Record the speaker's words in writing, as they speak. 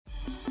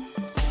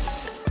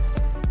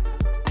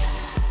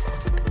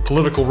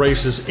political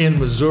races in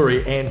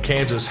Missouri and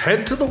Kansas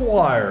head to the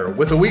wire.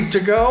 With a week to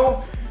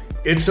go,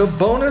 it's a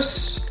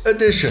bonus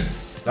edition.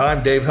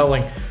 I'm Dave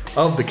Helling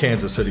of the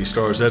Kansas City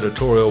Star's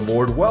editorial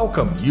board.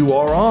 Welcome. You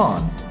are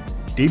on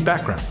Deep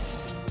Background.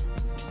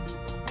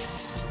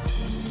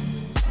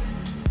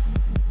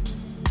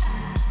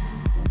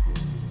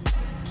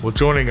 Well,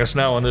 joining us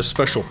now on this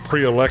special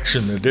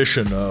pre-election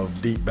edition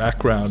of Deep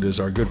Background is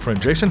our good friend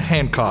Jason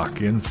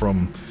Hancock, in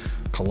from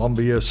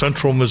Columbia,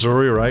 Central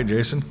Missouri, right,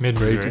 Jason?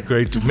 Mid-Missouri.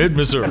 Great,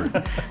 mid-Missouri.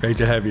 Great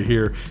to have you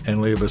here.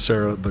 And Leah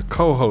Becerra, the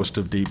co-host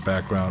of Deep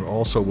Background,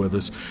 also with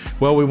us.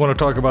 Well, we want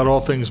to talk about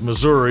all things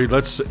Missouri.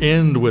 Let's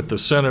end with the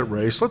Senate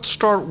race. Let's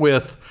start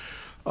with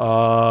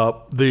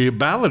the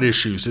ballot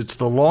issues. It's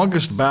the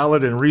longest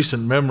ballot in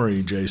recent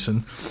memory,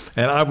 Jason.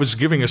 And I was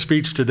giving a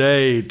speech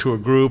today to a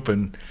group,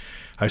 and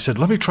I said,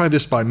 let me try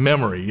this by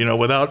memory,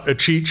 without a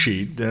cheat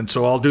sheet. And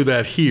so I'll do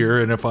that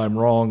here, and if I'm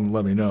wrong,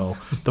 let me know.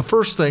 The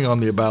first thing on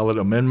the ballot,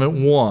 Amendment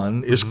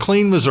 1, is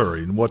Clean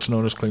Missouri, what's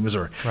known as Clean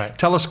Missouri. Right.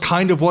 Tell us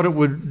kind of what it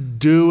would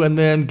do, and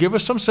then give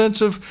us some sense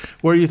of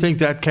where you think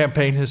that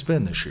campaign has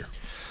been this year.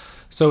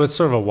 So it's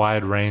sort of a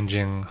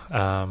wide-ranging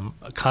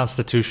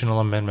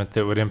constitutional amendment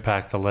that would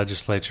impact the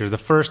legislature. The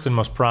first and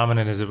most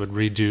prominent is it would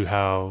redo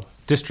how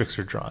districts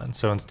are drawn.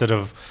 So instead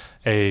of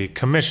a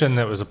commission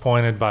that was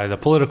appointed by the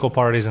political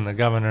parties and the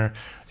governor,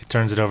 it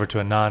turns it over to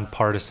a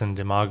nonpartisan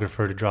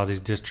demographer to draw these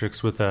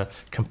districts with a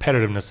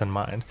competitiveness in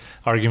mind.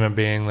 Argument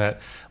being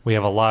that we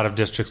have a lot of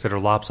districts that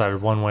are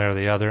lopsided one way or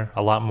the other,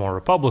 a lot more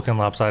Republican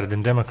lopsided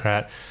than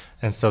Democrat.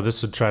 And so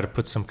this would try to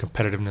put some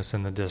competitiveness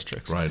in the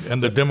districts. Right.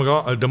 And the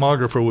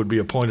demographer would be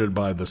appointed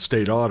by the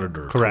state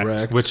auditor,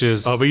 correct? Which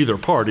is of either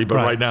party, but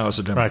right now it's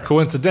a Democrat. Right.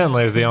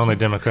 Coincidentally, is the only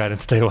Democrat in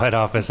statewide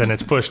office, and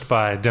it's pushed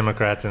by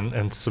Democrats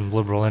and some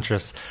liberal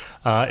interests.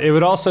 It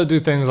would also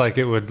do things like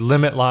it would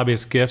limit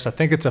lobbyist gifts. I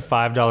think it's a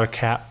 $5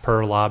 cap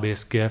per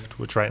lobbyist gift,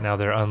 which right now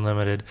they're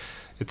unlimited.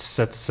 It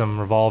sets some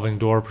revolving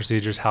door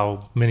procedures,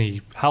 how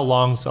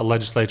long a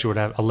legislator would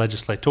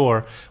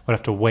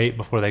have to wait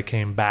before they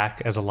came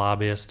back as a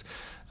lobbyist.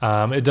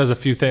 It does a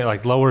few things,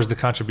 like lowers the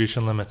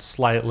contribution limits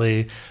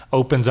slightly,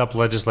 opens up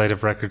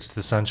legislative records to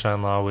the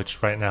Sunshine Law,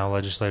 which right now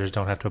legislators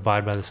don't have to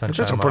abide by the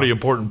Sunshine Law. That's a pretty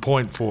important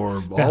point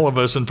for all of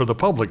us and for the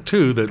public,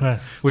 too,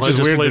 that Which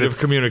legislative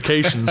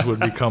communications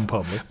would become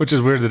public. Which is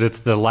weird that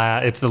it's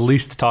the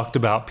least talked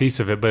about piece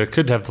of it, but it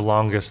could have the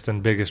longest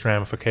and biggest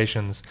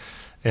ramifications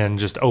and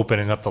just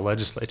opening up the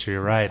legislature.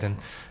 You're right. And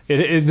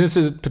this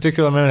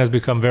particular amendment has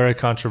become very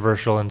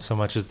controversial in so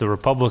much as the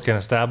Republican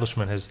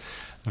establishment has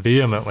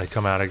vehemently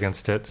come out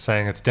against it,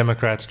 saying it's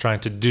Democrats trying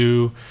to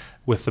do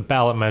with the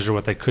ballot measure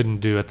what they couldn't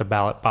do at the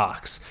ballot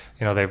box.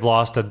 They've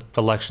lost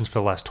elections for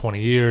the last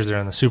 20 years. They're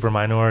in the super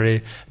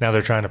minority. Now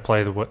they're trying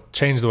to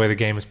change the way the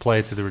game is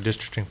played through the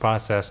redistricting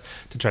process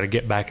to try to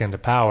get back into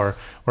power.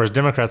 Whereas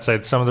Democrats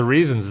say some of the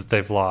reasons that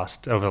they've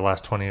lost over the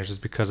last 20 years is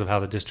because of how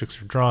the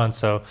districts are drawn.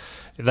 So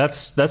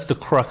that's the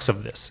crux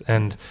of this.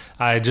 And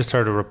I just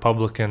heard a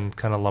Republican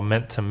kind of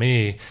lament to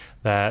me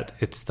that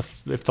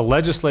if the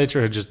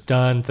legislature had just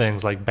done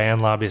things like ban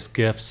lobbyist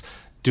gifts,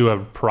 do a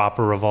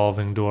proper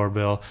revolving door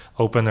bill,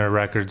 open their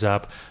records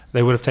up,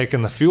 they would have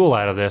taken the fuel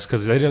out of this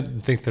because they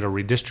didn't think that a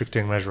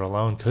redistricting measure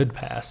alone could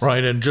pass.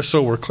 Right, and just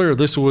so we're clear,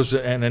 this was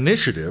an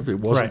initiative. It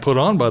wasn't put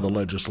on by the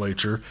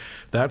legislature.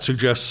 That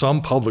suggests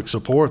some public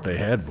support. They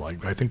had,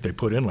 I think they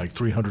put in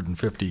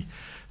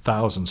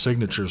 350,000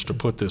 signatures to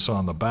put this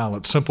on the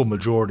ballot. Simple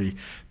majority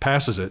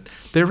passes it.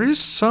 There is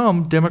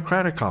some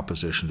Democratic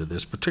opposition to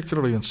this,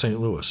 particularly in St.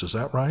 Louis. Is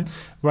that right?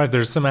 Right.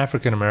 There's some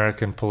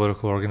African-American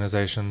political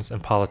organizations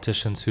and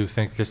politicians who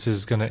think this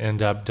is going to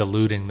end up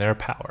diluting their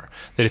power.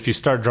 That if you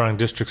start drawing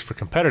districts for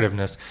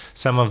competitiveness,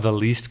 some of the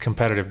least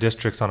competitive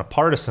districts on a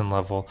partisan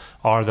level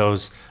are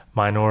those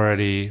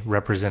minority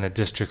represented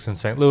districts in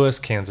St. Louis,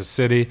 Kansas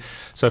City.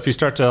 So if you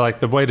start to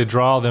the way to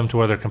draw them to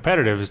where they're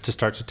competitive is to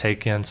start to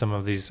take in some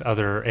of these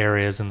other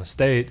areas in the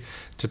state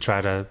to try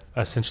to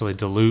essentially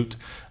dilute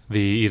the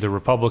either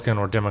Republican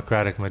or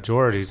Democratic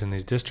majorities in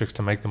these districts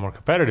to make them more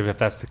competitive. If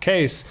that's the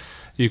case,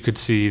 you could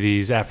see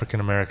these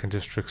African-American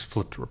districts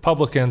flip to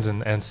Republicans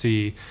and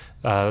see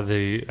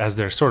as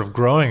they're sort of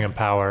growing in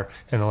power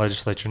in the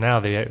legislature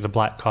now, the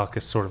Black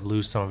Caucus sort of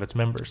lose some of its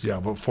members. Yeah,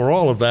 but for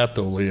all of that,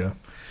 though, Leah,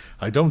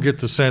 I don't get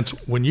the sense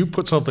when you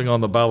put something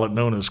on the ballot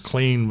known as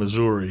Clean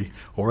Missouri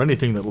or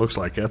anything that looks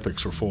like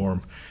ethics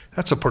reform,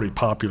 that's a pretty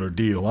popular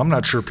deal. I'm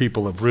not sure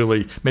people have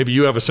really, maybe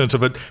you have a sense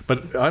of it,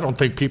 but I don't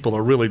think people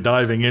are really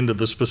diving into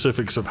the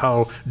specifics of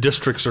how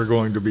districts are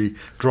going to be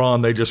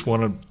drawn. They just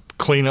want to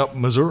clean up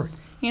Missouri.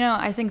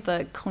 I think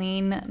the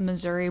Clean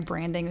Missouri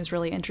branding is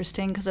really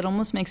interesting because it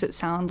almost makes it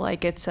sound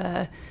like it's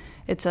a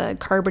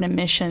carbon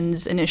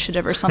emissions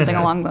initiative or something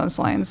along those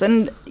lines.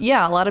 And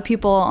yeah, a lot of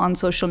people on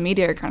social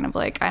media are kind of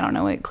like, I don't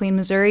know what Clean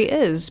Missouri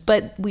is,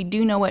 but we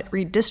do know what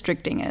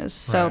redistricting is.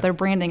 So their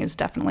branding is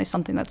definitely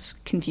something that's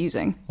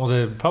confusing. Well,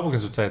 the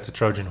Republicans would say it's a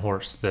Trojan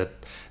horse, that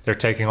they're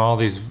taking all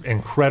these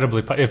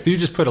incredibly, if you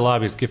just put a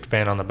lobbyist gift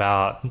ban on the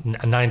ballot,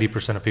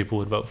 90% of people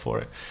would vote for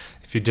it.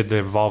 If you did the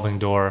revolving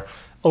door,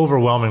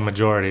 overwhelming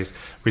majorities.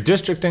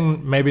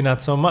 Redistricting, maybe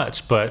not so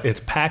much, but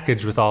it's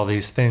packaged with all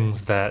these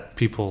things that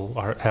people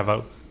have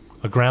a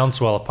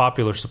groundswell of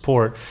popular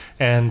support,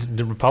 and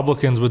the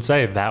Republicans would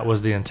say that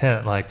was the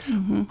intent, like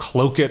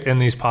cloak it in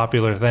these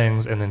popular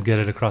things and then get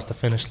it across the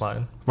finish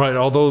line. Right,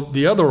 although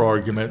the other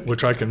argument,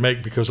 which I can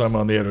make because I'm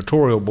on the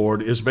editorial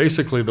board, is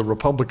basically the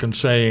Republicans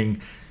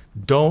saying,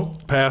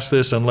 don't pass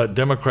this and let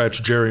Democrats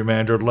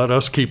gerrymander, let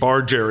us keep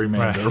our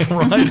gerrymander,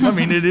 right? I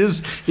mean, it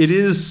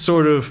is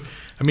sort of,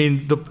 I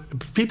mean, the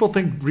people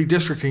think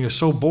redistricting is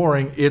so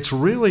boring. It's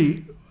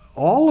really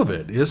all of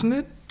it, isn't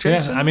it?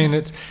 Jason? Yeah, I mean,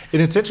 it's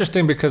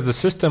interesting because the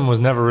system was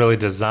never really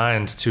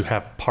designed to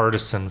have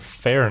partisan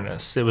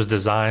fairness. It was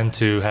designed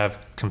to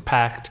have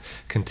compact,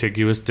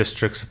 contiguous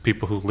districts of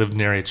people who lived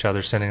near each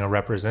other sending a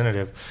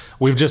representative.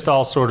 We've just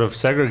all sort of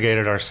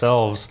segregated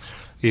ourselves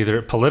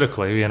either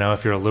politically,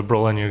 if you're a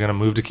liberal and you're going to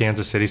move to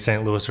Kansas City,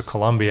 St. Louis, or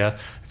Columbia.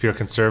 If you're a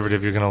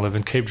conservative, you're going to live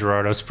in Cape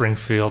Girardeau,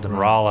 Springfield, and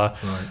Rolla.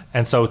 Right.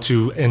 And so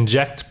to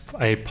inject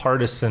a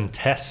partisan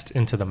test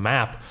into the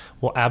map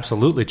will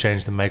absolutely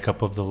change the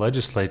makeup of the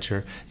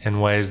legislature in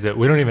ways that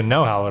we don't even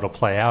know how it'll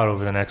play out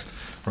over the next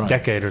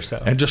decade or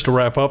so. And just to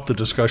wrap up the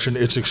discussion,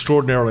 it's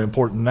extraordinarily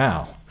important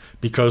now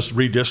because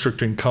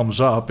redistricting comes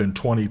up in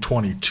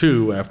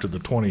 2022 after the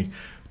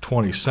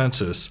 2020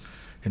 census.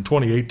 In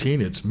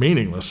 2018, it's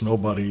meaningless.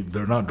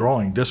 They're not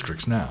drawing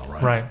districts now,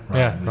 right? Right.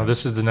 Yeah. No,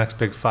 this is the next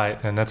big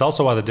fight. And that's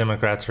also why the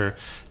Democrats are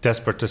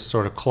desperate to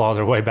sort of claw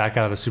their way back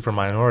out of the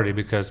superminority,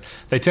 because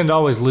they tend to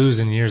always lose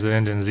in years that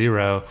end in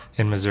 0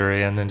 in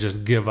Missouri and then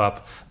just give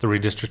up the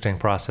redistricting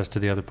process to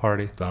the other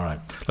party. All right.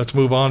 Let's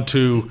move on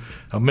to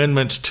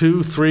Amendments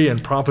 2, 3,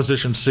 and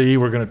Proposition C.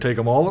 We're going to take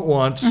them all at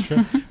once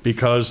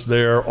because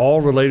they're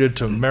all related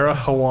to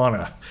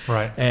marijuana.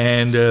 Right.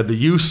 And the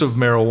use of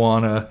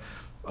marijuana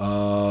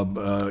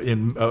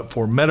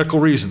for medical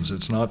reasons.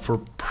 It's not for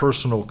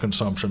personal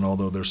consumption,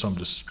 although there's some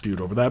dispute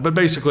over that. But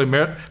basically,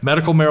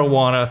 medical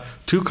marijuana,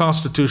 2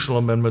 constitutional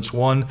amendments,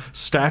 1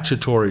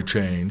 statutory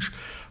change.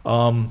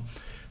 I'm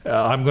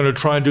going to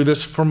try and do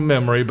this from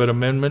memory, but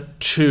Amendment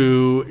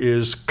 2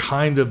 is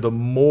kind of the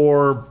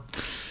more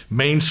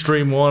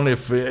mainstream one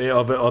of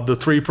the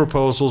 3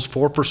 proposals: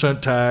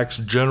 4% tax,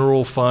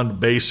 general fund,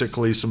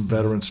 basically some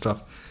veteran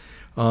stuff.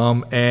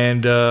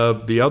 And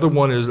the other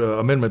one is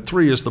Amendment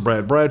 3 is the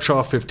Brad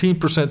Bradshaw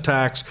 15%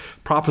 tax.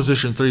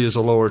 Proposition 3 is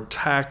a lower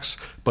tax,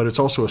 but it's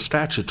also a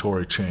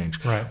statutory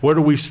change. Right. Where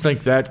do we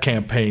think that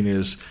campaign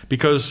is?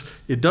 Because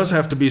it does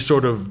have to be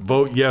sort of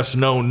vote yes,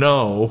 no,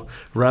 no,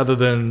 rather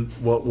than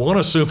what one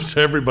assumes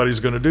everybody's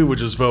going to do,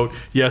 which is vote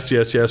yes,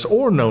 yes, yes,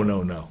 or no,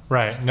 no, no.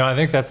 Right. No, I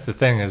think that's the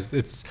thing.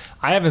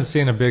 I haven't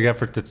seen a big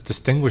effort that's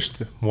distinguished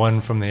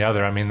one from the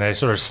other. I mean, they're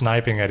sort of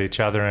sniping at each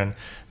other and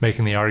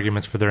making the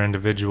arguments for their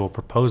individual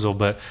proposal.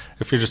 But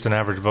if you're just an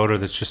average voter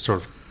that's just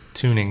sort of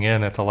tuning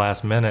in at the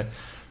last minute,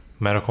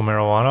 medical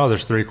marijuana,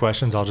 there's 3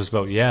 questions, I'll just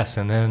vote yes.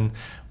 And then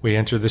we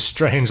enter this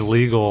strange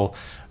legal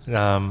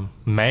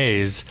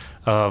maze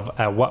of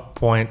at what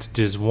point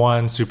does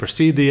one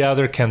supersede the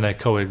other? Can they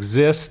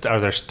coexist?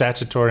 Are there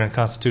statutory and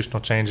constitutional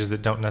changes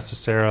that don't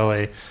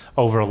necessarily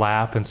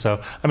overlap? And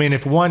so, I mean,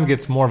 if one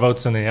gets more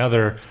votes than the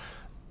other,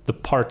 the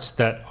parts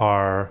that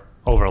are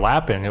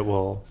overlapping, it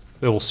will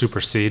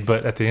supersede.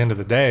 But at the end of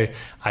the day,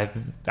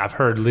 I've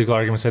heard legal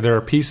arguments say there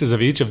are pieces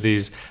of each of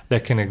these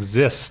that can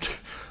exist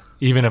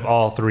even if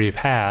all 3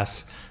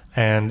 pass,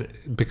 and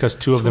because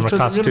 2 of them are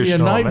constitutional. It's going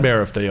to be a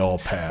nightmare if they all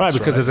pass. Right,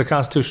 because it's a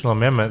constitutional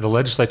amendment. The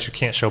legislature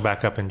can't show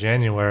back up in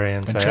January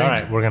and say, all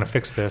right, we're going to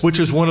fix this. Which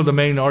is one of the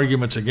main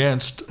arguments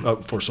against,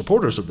 for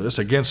supporters of this,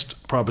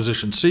 against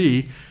Proposition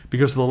C,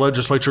 because the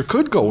legislature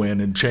could go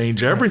in and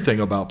change everything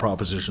about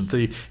Proposition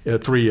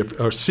 3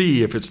 or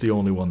C if it's the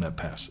only one that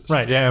passes.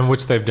 Right, yeah, and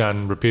which they've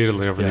done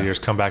repeatedly over the years,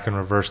 come back and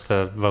reverse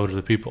the vote of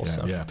the people. Yeah,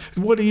 so. Yeah.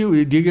 Do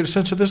you get a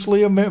sense of this,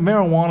 Leah?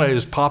 Marijuana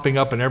is popping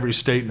up in every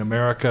state in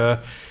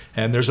America,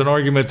 and there's an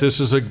argument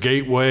this is a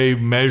gateway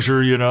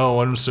measure,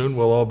 and soon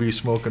we'll all be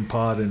smoking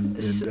pot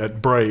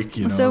at break.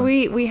 So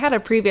we had a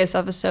previous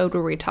episode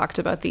where we talked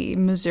about the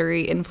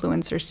Missouri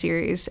Influencer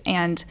Series,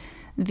 and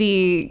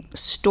the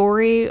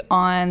story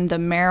on the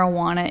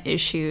marijuana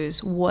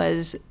issues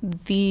was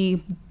the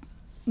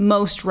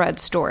most read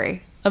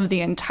story of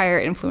the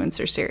entire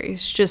Influencer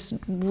Series,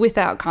 just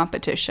without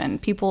competition.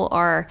 People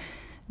are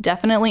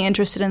definitely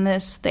interested in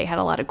this. They had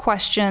a lot of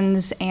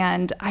questions,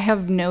 and I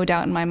have no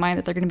doubt in my mind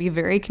that they're going to be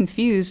very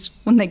confused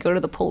when they go to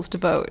the polls to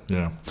vote.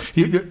 Yeah.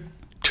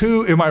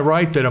 2, am I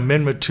right that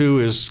Amendment 2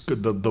 is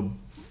the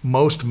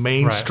most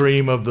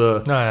mainstream of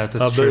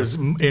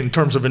the in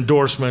terms of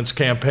endorsements,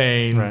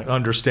 campaign,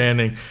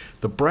 understanding?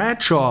 The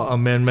Bradshaw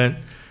Amendment,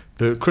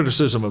 the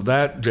criticism of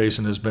that,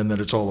 Jason, has been that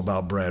it's all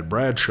about Brad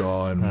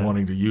Bradshaw and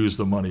wanting to use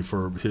the money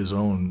for his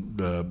own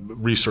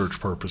research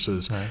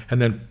purposes. Right. And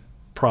then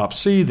Prop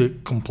C, the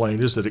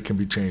complaint is that it can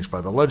be changed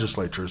by the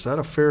legislature. Is that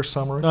a fair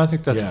summary? No, I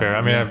think that's fair.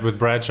 I mean, with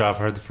Bradshaw, I've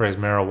heard the phrase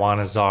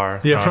marijuana czar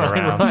thrown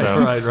around.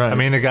 Right. I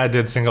mean, the guy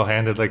did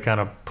single-handedly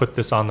kind of put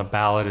this on the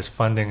ballot, is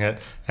funding it,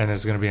 and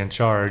is going to be in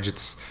charge.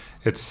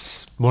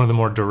 it's one of the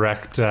more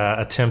direct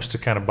attempts to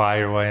kind of buy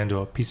your way into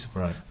a piece of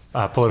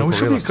political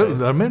real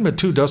estate. Amendment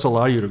 2 does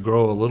allow you to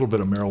grow a little bit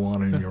of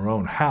marijuana in your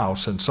own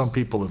house, and some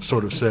people have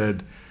sort of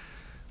said,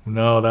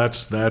 no,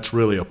 that's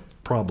really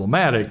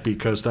problematic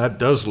because that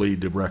does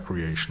lead to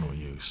recreational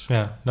use.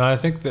 Yeah. No, I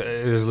think that,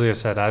 as Leah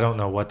said, I don't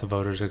know what the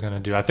voters are going to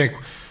do. I think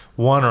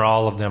one or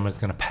all of them is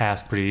going to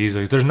pass pretty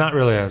easily. There's not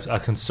really a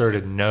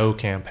concerted no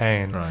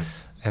campaign. Right.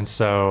 And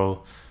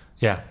so,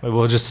 yeah,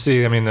 we'll just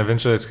see. I mean,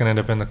 eventually it's going to end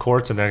up in the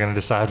courts, and they're going to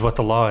decide what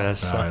the law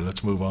is. All right,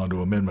 let's move on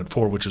to Amendment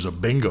 4, which is a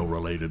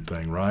bingo-related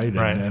thing, right?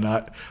 Right. And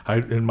I,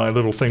 in my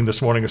little thing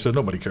this morning, I said,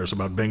 nobody cares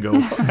about bingo.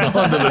 On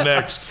to the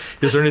next.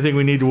 Is there anything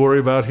we need to worry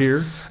about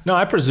here? No,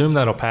 I presume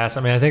that'll pass.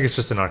 I mean, I think it's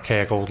just an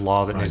archaic old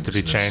law that needs to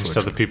be changed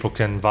so that people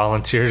can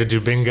volunteer to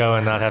do bingo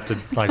and not have to,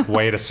 like,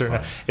 wait a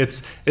certain...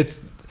 It's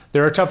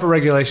there are tougher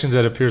regulations,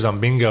 it appears, on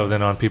bingo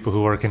than on people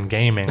who work in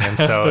gaming. And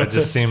so it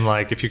just seemed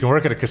like if you can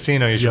work at a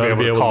casino, you should be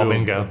able to call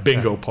bingo. A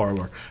bingo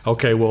parlor.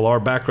 Okay, well, our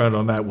background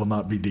on that will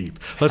not be deep.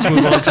 Let's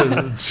move on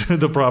to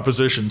the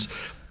propositions.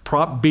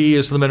 Prop B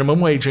is the minimum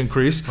wage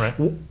increase. Right.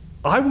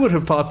 I would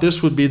have thought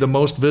this would be the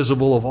most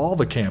visible of all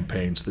the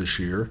campaigns this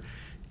year.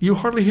 You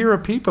hardly hear a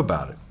peep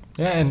about it.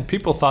 Yeah, and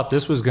people thought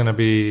this was going to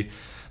be...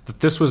 that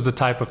this was the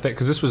type of thing,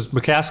 because this was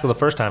McCaskill the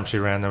first time she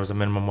ran, there was a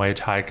minimum wage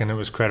hike, and it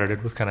was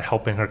credited with kind of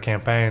helping her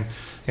campaign.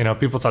 You know,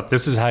 people thought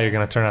this is how you're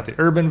going to turn out the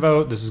urban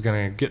vote. This is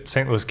going to get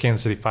St. Louis,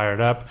 Kansas City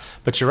fired up.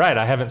 But you're right,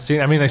 I haven't seen,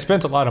 I mean, they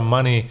spent a lot of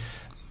money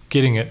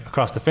getting it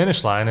across the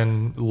finish line,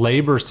 and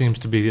labor seems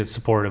to be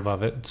supportive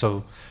of it.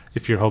 So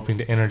if you're hoping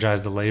to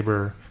energize the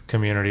labor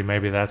community,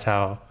 maybe that's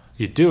how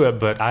you do it.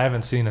 But I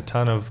haven't seen a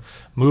ton of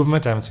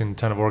movement. I haven't seen a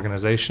ton of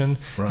organization.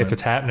 Right. If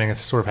it's happening, it's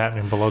sort of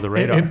happening below the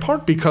radar. In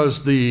part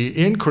because the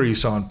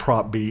increase on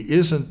Prop B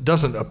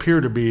doesn't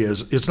appear to be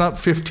it's not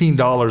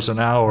 $15 an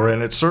hour,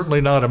 and it's certainly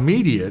not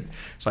immediate.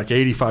 It's like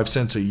 85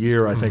 cents a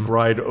year, I think,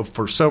 right,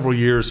 for several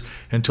years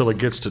until it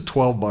gets to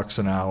 $12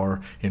 an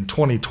hour in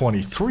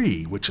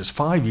 2023, which is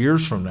 5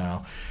 years from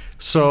now.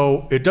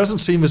 So it doesn't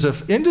seem as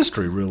if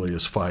industry really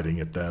is fighting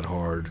it that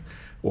hard,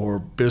 or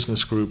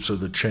business groups or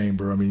the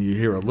chamber. I mean, you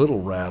hear a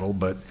little rattle,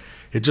 but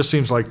it just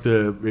seems like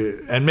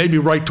and maybe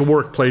right to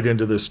work played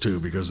into this too,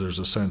 because there's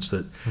a sense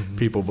that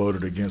people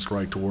voted against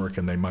right to work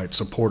and they might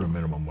support a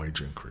minimum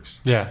wage increase.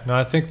 Yeah, no,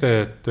 I think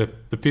that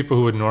the people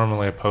who would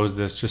normally oppose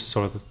this just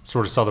sort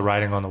of saw the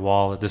writing on the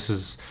wall that this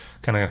is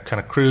kind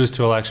of cruise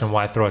to election.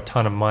 Why throw a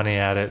ton of money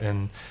at it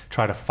and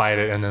try to fight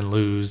it and then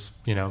lose,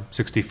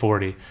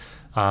 60-40.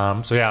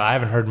 So yeah, I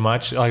haven't heard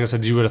much. Like I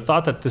said, you would have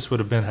thought that this would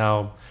have been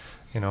how,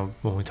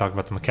 when we talk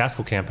about the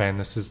McCaskill campaign,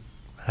 this is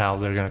how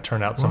they're going to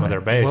turn out some of their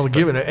base. Well,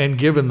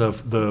 given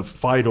the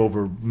fight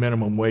over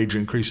minimum wage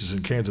increases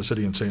in Kansas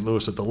City and St.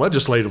 Louis at the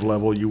legislative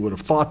level, you would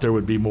have thought there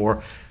would be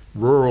more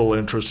rural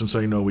interest in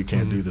saying, no, we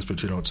can't do this,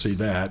 but you don't see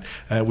that.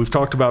 We've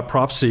talked about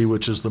Prop C,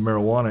 which is the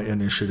marijuana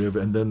initiative,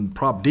 and then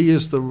Prop D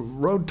is the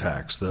road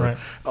tax. Right.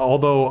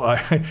 Although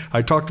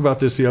I talked about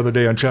this the other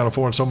day on Channel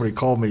 4, and somebody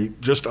called me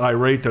just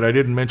irate that I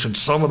didn't mention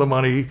some of the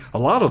money. A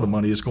lot of the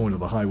money is going to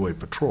the highway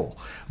patrol.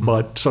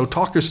 But so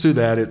talk us through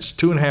that. It's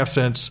 2.5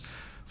 cents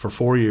for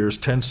 4 years,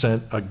 10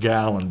 cents a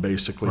gallon,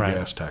 basically,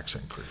 gas tax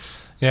increase.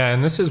 Yeah,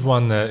 and this is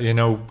one that,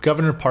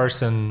 Governor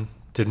Parson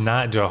did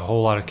not do a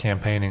whole lot of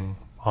campaigning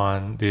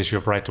on the issue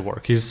of right to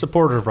work. He's a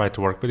supporter of right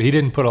to work, but he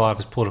didn't put a lot of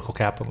his political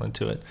capital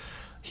into it.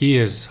 He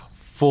is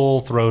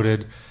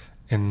full-throated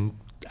in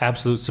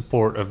absolute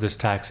support of this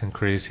tax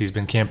increase. He's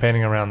been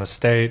campaigning around the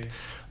state.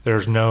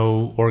 There's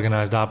no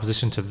organized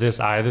opposition to this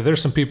either.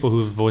 There's some people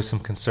who've voiced some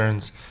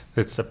concerns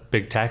that it's a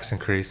big tax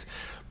increase.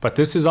 But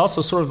this is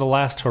also sort of the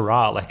last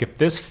hurrah. Like, if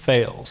this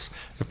fails,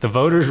 if the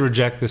voters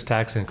reject this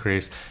tax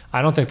increase,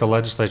 I don't think the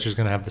legislature is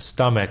going to have the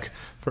stomach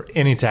for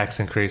any tax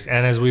increase.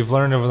 And as we've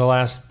learned over the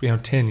last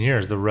 10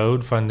 years, the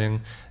road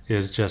funding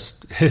is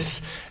just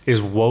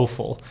is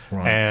woeful.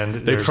 Right. And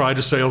they've tried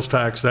a sales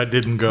tax, that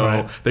didn't go.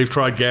 Right. They've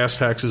tried gas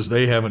taxes,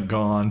 they haven't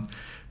gone.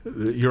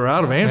 You're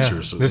out of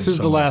answers. Yeah. This is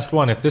the last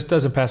one. If this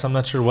doesn't pass, I'm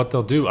not sure what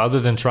they'll do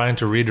other than trying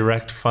to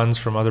redirect funds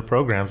from other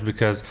programs,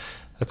 because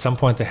at some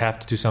point they have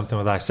to do something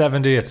with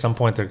I-70. At some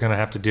point they're going to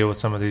have to deal with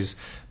some of these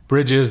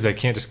bridges. They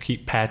can't just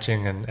keep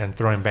patching and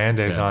throwing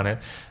Band-Aids on it.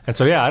 And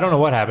so, I don't know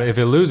what happened. If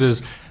it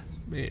loses,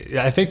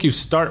 I think you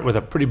start with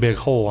a pretty big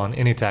hole on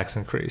any tax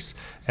increase.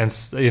 And,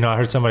 I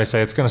heard somebody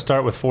say it's going to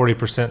start with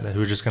 40%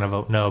 who are just going to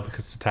vote no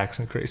because it's a tax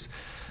increase.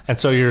 And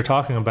so you're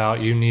talking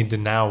about you need to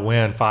now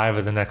win 5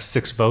 of the next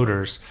 6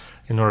 voters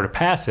in order to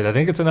pass it. I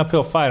think it's an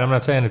uphill fight. I'm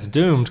not saying it's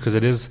doomed, because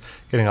it is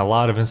getting a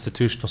lot of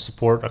institutional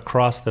support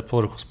across the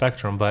political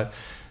spectrum, but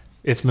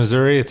it's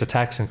Missouri, it's a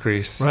tax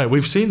increase. Right.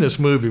 We've seen this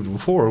movie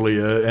before,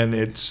 Leah, and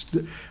it's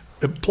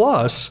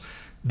plus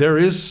there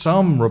is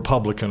some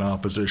Republican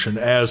opposition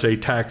as a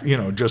tax,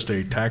 just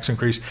a tax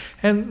increase,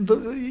 and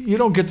you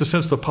don't get the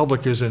sense the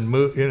public is in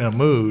the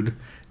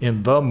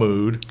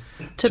mood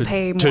to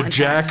pay more to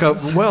jack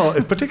taxes. up, well,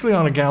 particularly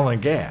on a gallon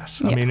of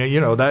gas. I mean,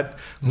 that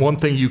one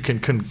thing you can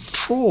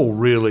control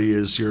really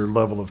is your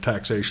level of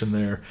taxation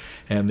there.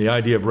 And the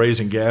idea of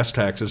raising gas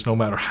taxes, no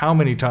matter how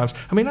many times.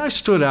 I mean, I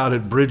stood out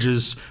at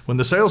bridges when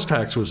the sales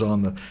tax was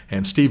on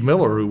and Steve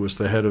Miller, who was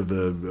the head of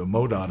the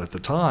MoDOT at the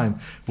time,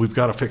 we've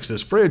got to fix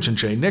this bridge, and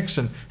Jay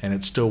Nixon, and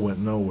it still went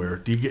nowhere.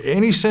 Do you get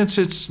any sense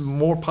it's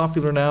more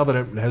popular now than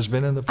it has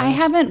been in the past? I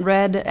haven't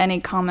read any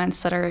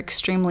comments that are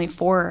extremely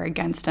for or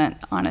against it,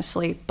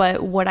 honestly.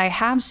 But what I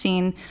have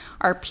seen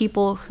are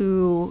people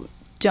who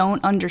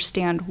don't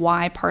understand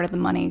why part of the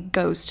money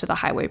goes to the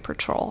highway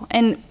patrol.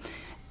 And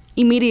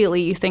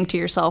immediately you think to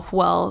yourself,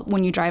 well,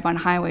 when you drive on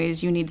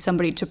highways, you need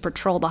somebody to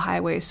patrol the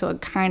highway, so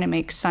it kind of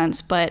makes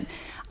sense. But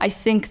I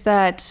think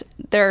that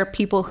there are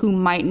people who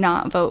might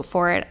not vote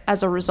for it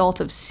as a result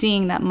of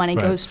seeing that money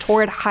goes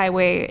toward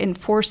highway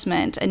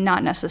enforcement and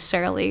not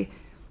necessarily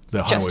the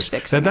just highways.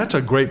 fixing And that's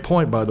a great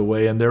point, by the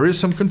way, and there is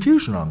some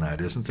confusion on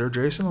that, isn't there,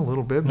 Jason, a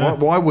little bit? Yeah.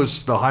 Why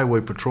was the highway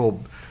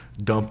patrol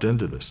dumped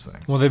into this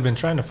thing? Well, they've been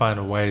trying to find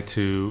a way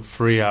to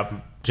free up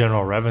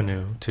general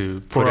revenue to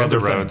For put into other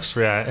roads.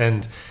 things. Yeah,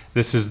 and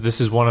this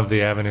is one of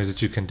the avenues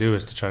that you can do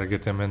is to try to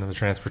get them into the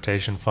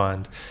transportation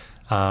fund.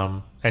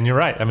 And you're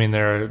right. I mean,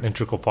 they're an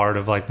integral part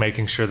of like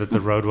making sure that the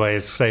roadway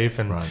is safe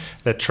and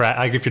that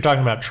like if you're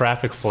talking about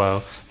traffic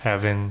flow,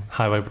 having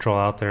highway patrol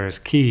out there is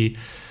key.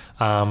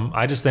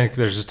 I just think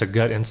there's just a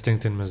gut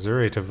instinct in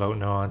Missouri to vote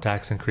no on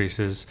tax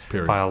increases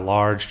by a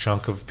large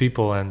chunk of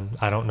people, and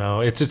I don't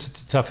know. It's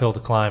just a tough hill to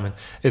climb, and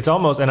it's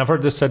almost. And I've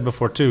heard this said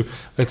before too.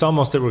 It's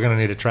almost that we're going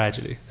to need a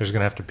tragedy. There's going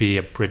to have to be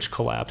a bridge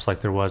collapse,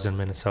 like there was in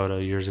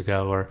Minnesota years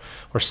ago,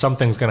 or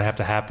something's going to have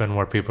to happen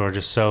where people are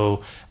just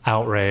so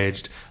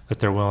outraged that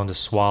they're willing to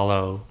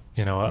swallow,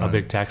 a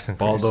big tax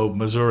increase. Although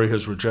Missouri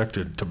has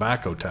rejected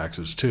tobacco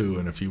taxes too,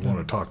 and if you want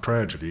to talk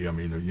tragedy, I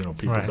mean,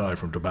 people die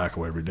from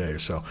tobacco every day.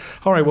 So,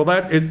 all right, well,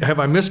 have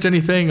I missed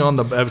anything on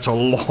the? It's a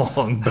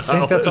long ballot. I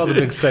think that's all the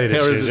big state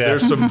issues.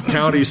 There's some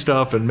county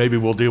stuff, and maybe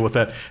we'll deal with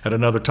that at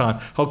another time.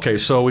 Okay,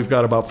 so we've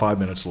got about 5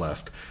 minutes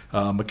left.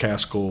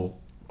 McCaskill,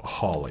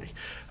 Hawley,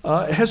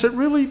 has it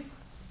really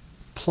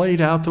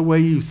played out the way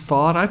you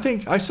thought?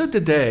 I said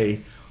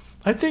today,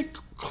 I think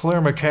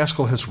Claire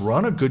McCaskill has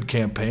run a good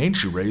campaign.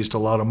 She raised a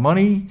lot of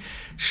money.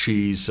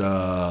 She's,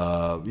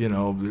 the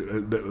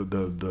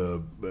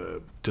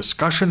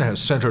discussion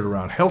has centered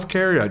around health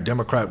care. A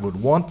Democrat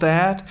would want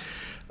that.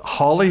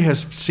 Hawley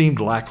has seemed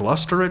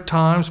lackluster at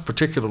times,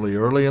 particularly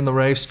early in the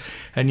race.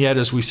 And yet,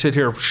 as we sit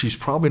here, she's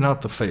probably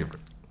not the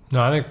favorite.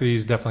 No, I think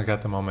he's definitely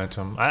got the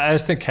momentum. I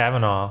just think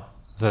Kavanaugh,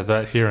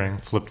 that hearing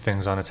flipped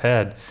things on its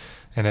head.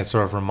 And it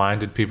sort of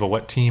reminded people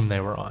what team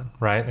they were on,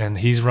 right? And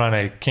he's run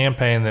a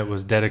campaign that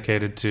was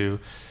dedicated to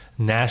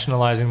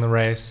nationalizing the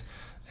race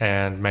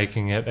and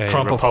making it a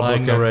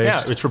Republican. The race.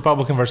 Yeah, it's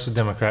Republican versus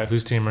Democrat.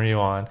 Whose team are you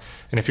on?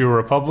 And if you were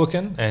a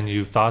Republican and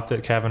you thought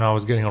that Kavanaugh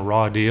was getting a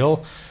raw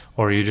deal,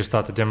 or you just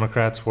thought the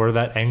Democrats were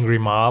that angry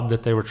mob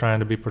that they were trying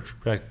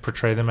to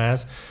portray them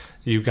as,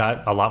 you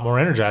got a lot more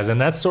energized. And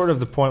that's sort of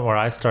the point where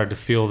I started to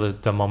feel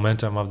the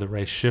momentum of the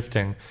race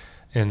shifting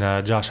in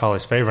Josh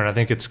Hawley's favor, and I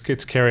think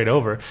it's carried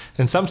over.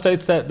 In some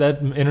states, that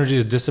energy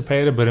is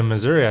dissipated, but in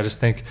Missouri, I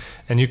just think,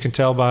 and you can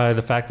tell by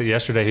the fact that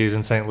yesterday he's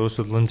in St. Louis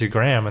with Lindsey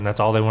Graham, and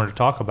that's all they wanted to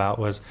talk about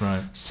was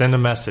send a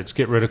message,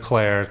 get rid of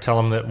Claire, tell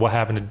them that what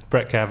happened to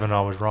Brett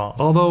Kavanaugh was wrong.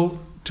 Although,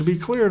 to be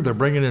clear, they're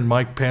bringing in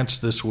Mike Pence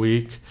this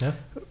week. Yeah.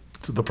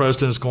 The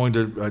president is going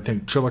to, I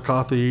think,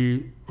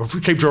 Chillicothe, or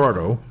Cape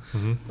Girardeau.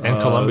 Mm-hmm.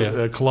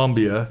 And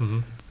Columbia.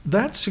 Mm-hmm.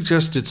 That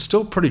suggests it's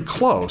still pretty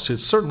close.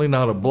 It's certainly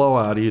not a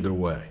blowout either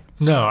way.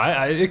 No,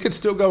 it could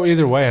still go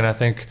either way, and I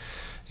think,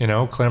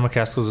 Claire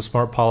McCaskill is a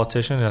smart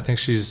politician, and I think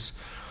she's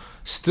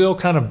still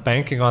kind of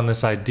banking on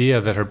this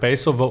idea that her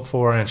base will vote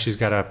for her, and she's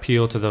got to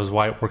appeal to those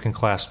white working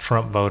class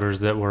Trump voters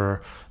that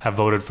have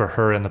voted for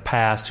her in the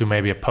past, who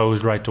maybe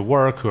opposed right to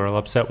work, who are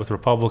upset with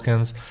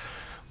Republicans.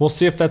 We'll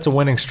see if that's a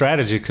winning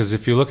strategy, because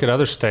if you look at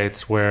other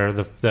states where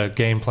the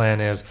game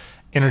plan is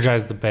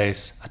energize the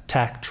base,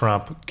 attack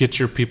Trump, get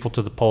your people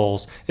to the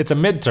polls. It's a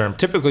midterm.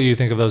 Typically, you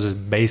think of those as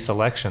base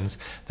elections.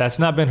 That's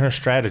not been her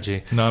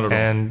strategy. Not at all.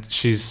 And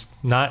she's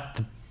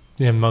not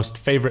the most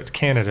favorite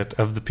candidate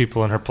of the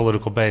people in her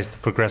political base, the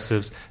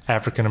progressives,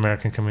 African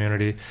American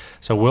community.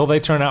 So will they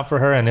turn out for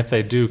her? And if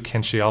they do,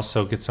 can she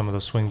also get some of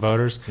those swing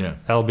voters? Yeah.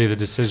 That'll be the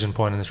decision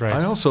point in this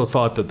race. I also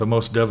thought that the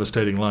most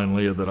devastating line,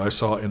 Leah, that I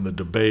saw in the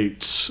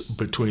debates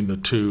between the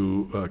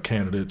two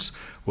candidates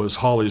was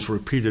Hawley's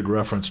repeated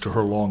reference to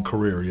her long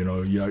career.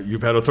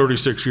 You've had a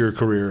 36-year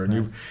career,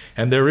 and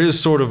and there is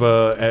sort of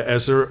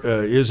as there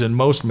is in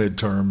most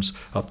midterms,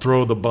 a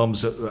throw the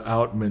bums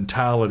out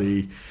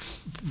mentality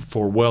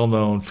for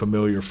well-known,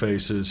 familiar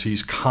faces.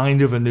 He's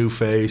kind of a new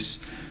face,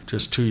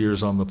 just 2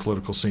 years on the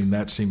political scene.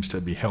 That seems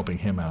to be helping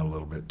him out a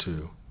little bit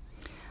too.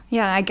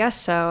 Yeah, I guess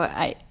so.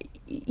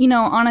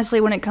 Honestly,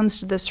 when it comes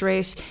to this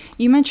race,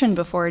 you mentioned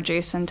before,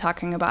 Jason,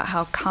 talking about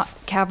how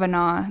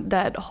Kavanaugh,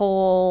 that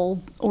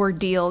whole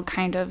ordeal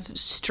kind of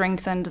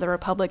strengthened the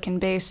Republican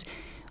base.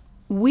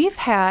 We've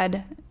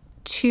had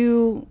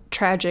two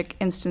tragic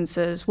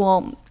instances.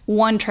 Well,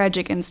 one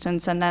tragic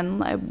instance and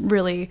then a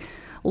really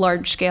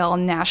large-scale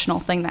national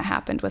thing that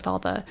happened with all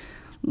the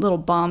little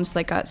bombs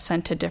that got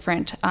sent to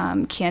different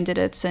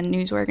candidates and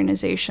news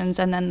organizations,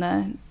 and then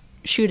the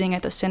shooting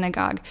at the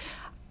synagogue.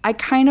 I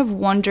kind of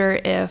wonder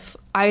if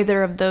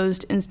either of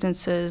those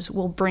instances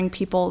will bring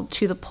people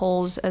to the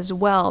polls as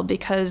well,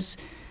 because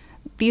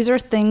these are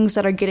things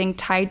that are getting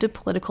tied to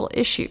political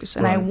issues.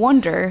 And I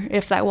wonder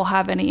if that will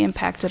have any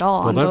impact at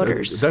all on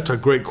voters. That's a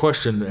great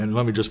question, and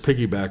let me just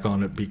piggyback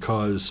on it,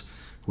 because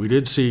we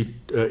did see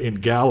in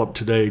Gallup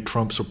today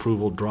Trump's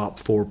approval drop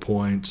 4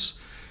 points.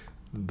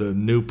 The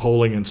new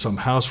polling in some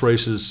House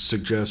races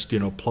suggest,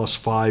 plus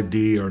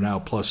 5D are now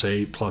plus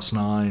 8, plus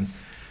 9.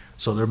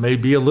 So there may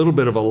be a little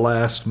bit of a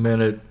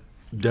last-minute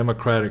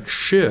Democratic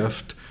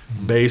shift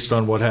based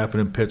on what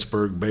happened in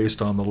Pittsburgh,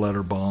 based on the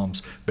letter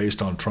bombs,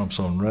 based on Trump's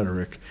own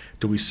rhetoric.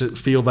 Do we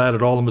feel that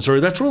at all in Missouri?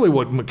 That's really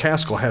what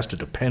McCaskill has to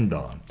depend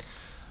on.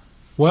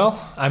 Well,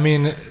 I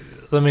mean,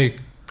 let me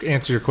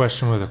answer your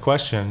question with a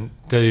question.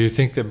 Do you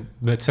think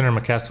that Senator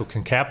McCaskill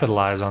can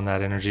capitalize on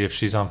that energy if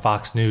she's on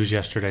Fox News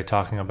yesterday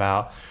talking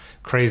about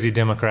crazy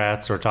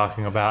Democrats or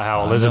talking about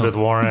how Elizabeth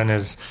Warren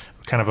is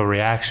kind of a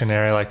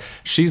reactionary? Like,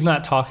 she's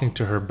not talking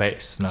to her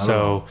base.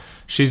 So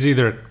she's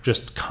either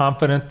just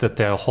confident that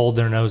they'll hold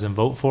their nose and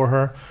vote for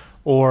her,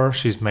 or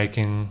she's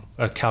making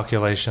a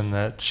calculation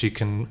that she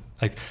can,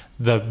 like,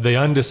 the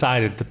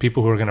undecideds, the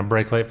people who are going to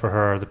break late for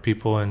her are the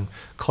people in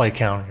Clay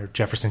County or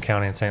Jefferson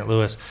County and St.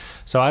 Louis.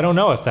 So I don't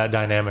know if that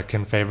dynamic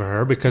can favor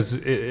her, because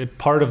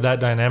part of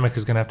that dynamic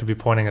is going to have to be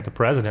pointing at the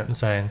president and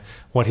saying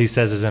what he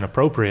says is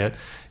inappropriate.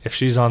 If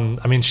she's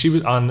she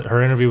was on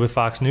her interview with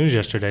Fox News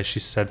yesterday, she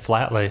said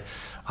flatly,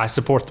 I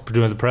support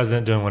the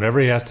president doing whatever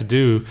he has to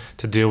do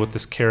to deal with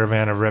this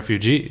caravan of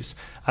refugees.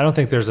 I don't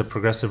think there's a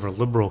progressive or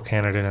liberal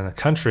candidate in the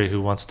country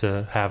who wants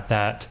to have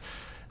that.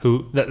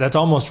 That's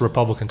almost a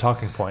Republican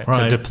talking point,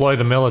 to deploy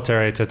the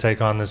military to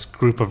take on this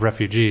group of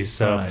refugees.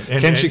 So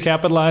can she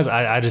capitalize?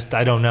 I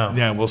don't know.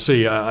 Yeah, we'll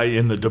see.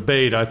 In the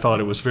debate, I thought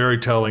it was very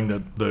telling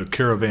that the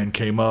caravan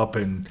came up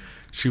and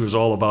she was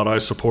all about, I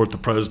support the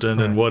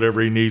president and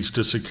whatever he needs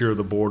to secure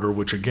the border,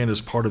 which again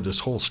is part of this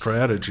whole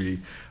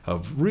strategy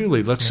of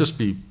really, let's just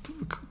be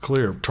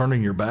clear,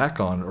 turning your back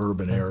on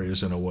urban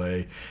areas in a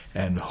way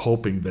and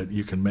hoping that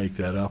you can make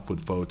that up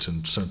with votes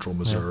in central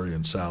Missouri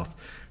and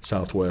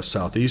southwest,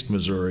 southeast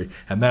Missouri.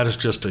 And that is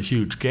just a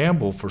huge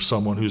gamble for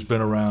someone who's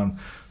been around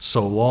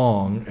so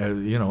long,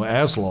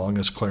 as long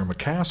as Claire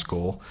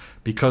McCaskill,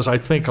 because I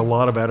think a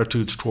lot of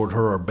attitudes toward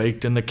her are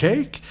baked in the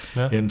cake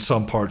in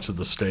some parts of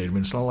the state. I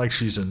mean, it's not like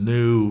she's a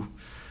new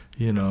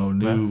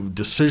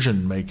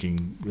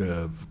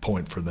decision-making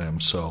point for them.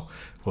 So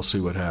we'll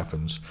see what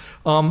happens.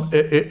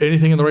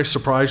 Anything in the race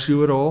surprised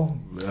you at all?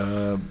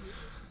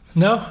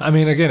 No, I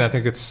mean, again, I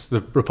think it's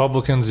the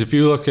Republicans. If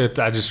you look at,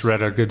 I just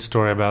read a good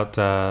story about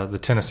the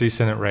Tennessee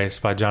Senate race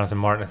by Jonathan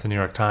Martin at the New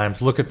York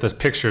Times. Look at the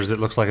pictures. It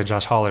looks like a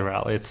Josh Hawley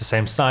rally. It's the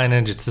same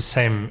signage. It's the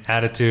same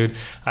attitude.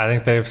 I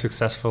think they've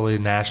successfully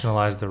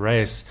nationalized the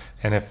race.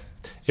 And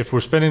if we're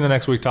spending the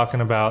next week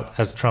talking about,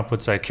 as Trump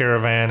would say,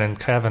 caravan and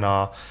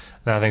Kavanaugh,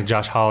 then I think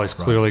Josh Hawley's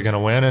clearly going to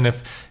win. And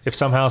if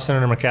somehow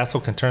Senator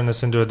McCaskill can turn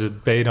this into a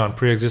debate on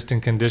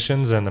pre-existing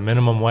conditions and the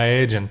minimum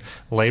wage and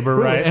labor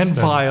rights. And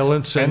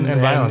violence and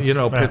violence.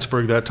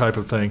 Pittsburgh, that type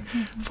of thing.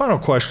 Final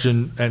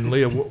question, and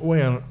Leah,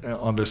 weigh in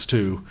on this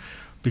too,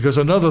 because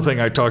another thing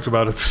I talked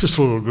about at this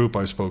little group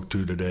I spoke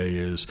to today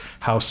is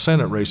how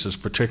Senate races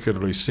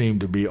particularly seem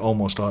to be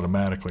almost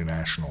automatically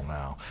national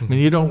now. I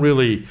mean,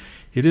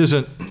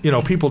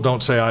 people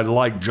don't say, I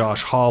like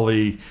Josh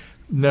Hawley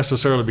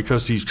necessarily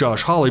because he's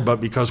Josh Hawley,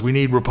 but because we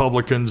need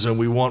Republicans and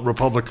we want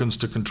Republicans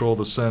to control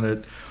the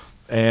Senate,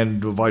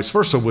 and vice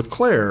versa with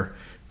Claire.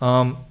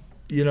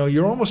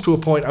 You're almost to a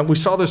point. We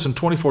saw this in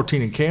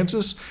 2014 in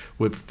Kansas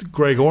with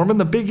Greg Orman.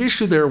 The big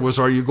issue there was,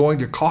 are you going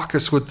to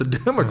caucus with the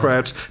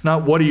Democrats?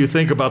 Not what do you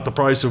think about the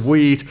price of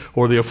wheat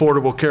or the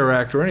Affordable Care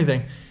Act or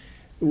anything.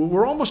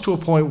 We're almost to a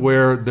point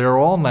where they're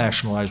all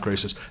nationalized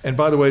races. And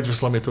by the way,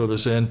 just let me throw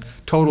this in.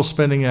 Total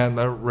spending on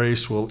that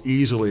race will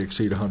easily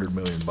exceed $100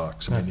 million.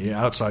 I mean, the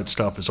outside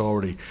stuff is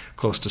already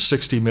close to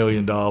 $60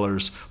 million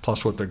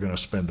plus what they're going to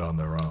spend on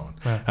their own.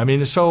 Right. I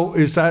mean, so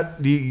is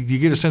that, do you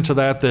get a sense of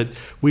that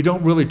we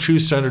don't really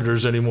choose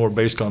senators anymore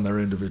based on their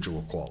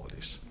individual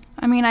qualities?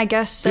 I mean, I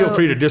guess so. Feel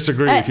free to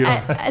disagree if you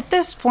don't. At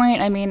this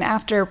point, I mean,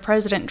 after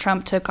President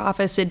Trump took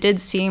office, it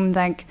did seem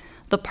like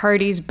the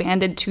parties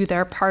banded to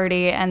their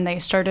party and they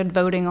started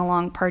voting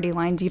along party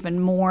lines even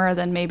more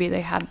than maybe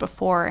they had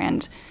before.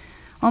 And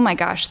oh my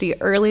gosh, the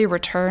early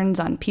returns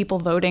on people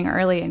voting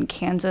early in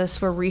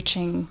Kansas were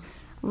reaching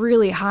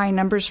really high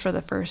numbers for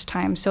the first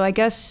time. So I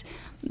guess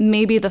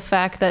maybe the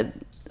fact that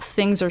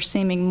things are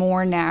seeming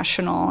more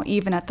national,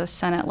 even at the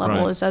Senate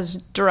level, is as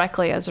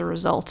directly as a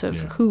result of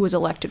who was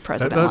elected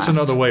president That's last.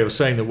 another way of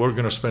saying that we're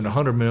going to spend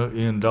 $100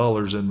 million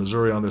in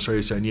Missouri on this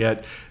race, and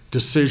yet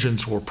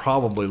decisions were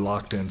probably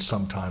locked in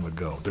some time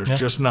ago. There's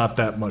just not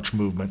that much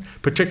movement,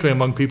 particularly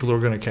among people who are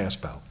going to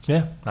cast ballots.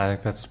 Yeah, I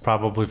think that's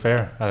probably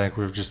fair. I think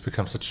we've just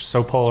become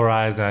so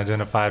polarized and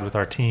identified with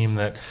our team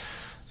that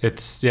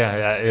it's,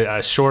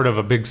 short of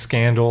a big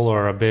scandal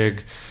or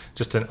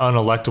just an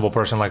unelectable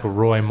person like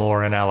Roy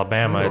Moore in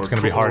Alabama, it's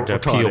going to be hard to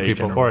peel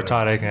people, or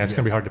Todd Akin, it's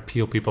going to be hard to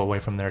peel people away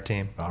from their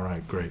team. All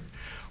right, great.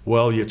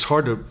 Well, it's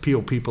hard to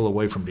peel people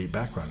away from Deep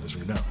Background, as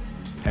we know.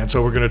 And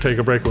so we're going to take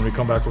a break. When we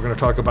come back, we're going to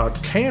talk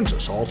about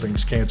Kansas, all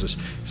things Kansas.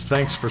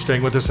 Thanks for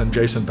staying with us, and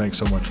Jason, thanks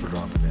so much for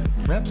dropping in.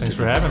 Yeah, thanks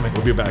for having me.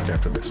 We'll be back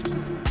after this.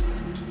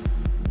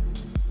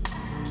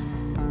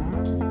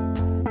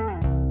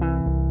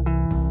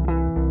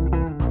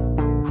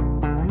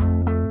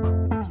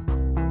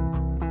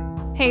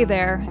 Hey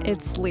there,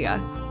 it's Leah.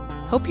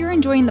 Hope you're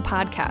enjoying the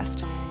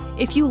podcast.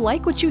 If you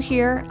like what you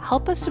hear,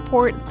 help us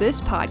support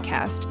this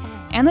podcast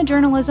and the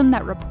journalism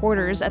that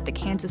reporters at the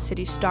Kansas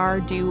City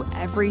Star do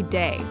every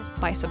day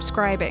by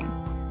subscribing.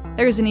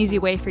 There's an easy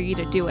way for you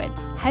to do it.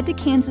 Head to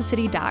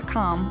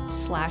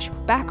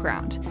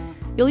kansascity.com/background.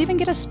 You'll even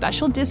get a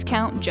special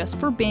discount just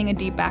for being a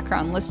Deep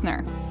Background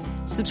listener.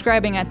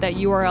 Subscribing at that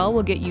URL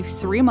will get you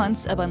 3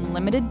 months of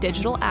unlimited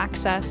digital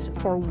access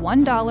for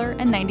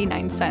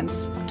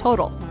 $1.99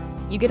 total.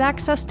 You get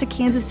access to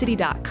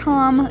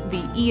kansascity.com,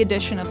 the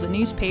e-edition of the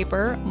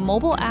newspaper,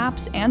 mobile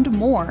apps, and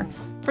more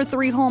for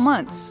 3 whole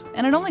months,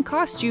 and it only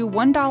costs you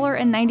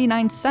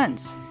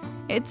 $1.99.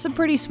 It's a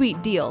pretty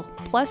sweet deal.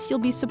 Plus, you'll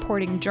be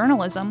supporting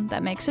journalism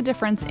that makes a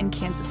difference in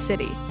Kansas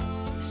City.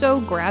 So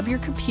grab your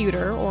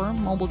computer or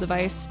mobile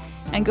device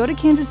and go to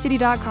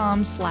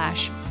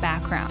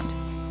kansascity.com/background.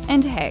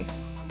 And hey,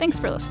 thanks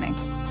for listening.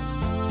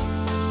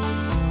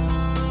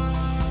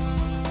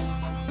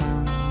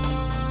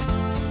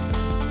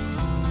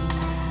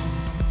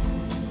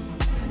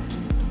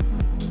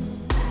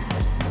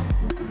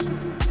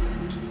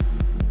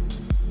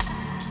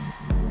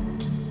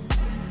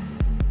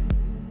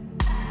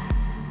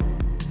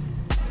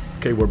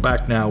 Okay, we're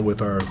back now with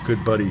our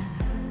good buddy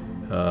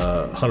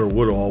Hunter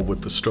Woodall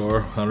with the Star.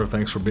 Hunter,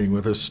 thanks for being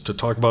with us to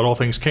talk about all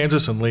things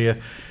Kansas, and Leah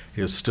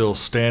is still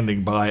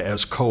standing by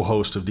as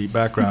co-host of Deep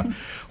Background.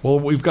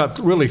 Well, we've got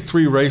really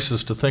 3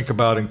 races to think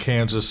about in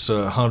Kansas,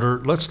 Hunter.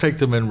 Let's take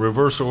them in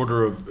reverse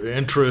order of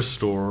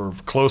interest or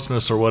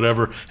closeness or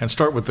whatever, and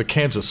start with the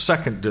Kansas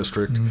 2nd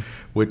District,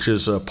 which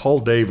is Paul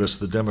Davis,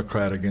 the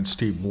Democrat, against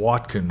Steve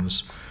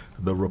Watkins,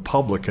 the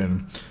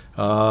Republican.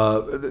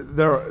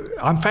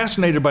 I'm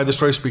fascinated by this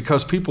race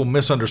because people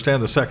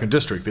misunderstand the 2nd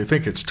District. They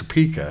think it's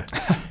Topeka,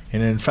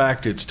 and in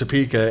fact it's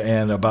Topeka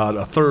and about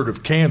a third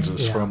of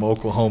Kansas from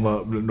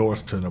Oklahoma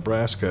north to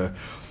Nebraska,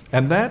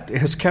 and that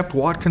has kept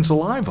Watkins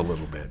alive a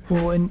little bit.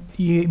 Well, and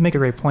you make a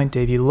great point,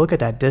 Dave. You look at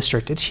that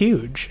district, it's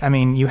huge. I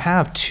mean, you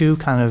have 2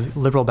 kind of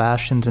liberal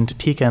bastions in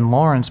Topeka and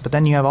Lawrence, but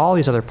then you have all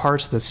these other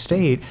parts of the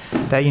state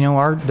that,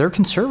 they're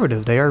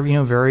conservative. They are,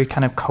 very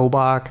kind of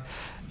Kobach,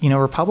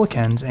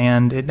 Republicans.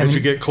 And as you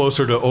get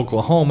closer to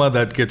Oklahoma,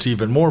 that gets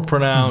even more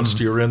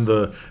pronounced. You're in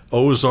the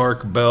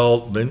Ozark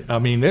Belt.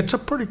 It's a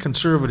pretty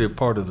conservative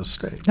part of the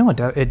state. No,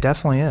 it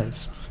definitely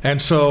is.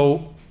 And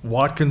so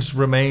Watkins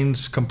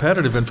remains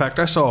competitive. In fact,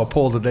 I saw a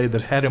poll today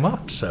that had him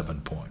up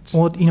 7 points.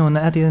 Well, and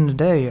at the end of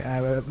the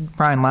day,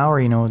 Brian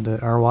Lowry,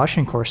 our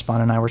Washington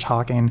correspondent, and I were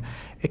talking.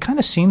 It kind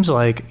of seems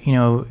like,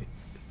 the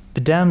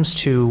Dems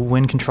to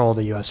win control of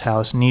the U.S.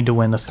 House need to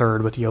win the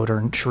 3rd with Yoder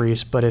and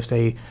Charisse, but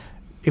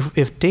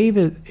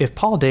if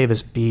Paul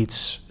Davis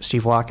beats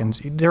Steve Watkins,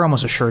 they're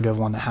almost assured to have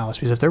won the House,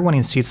 because if they're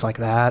winning seats like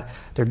that,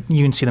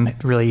 you can see them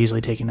really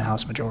easily taking the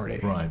House majority.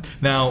 Right.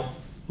 Now,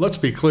 let's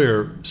be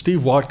clear,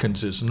 Steve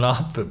Watkins is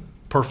not the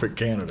perfect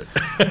candidate.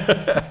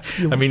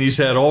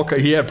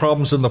 He had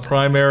problems in the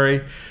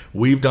primary.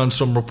 We've done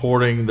some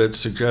reporting that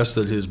suggests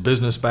that his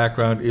business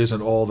background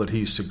isn't all that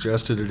he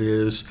suggested it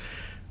is.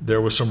 There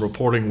was some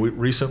reporting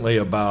recently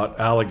about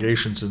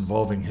allegations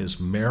involving his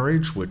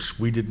marriage, which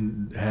we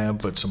didn't have,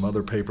 but some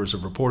other papers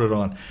have reported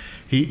on.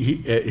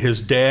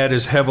 His dad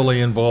is heavily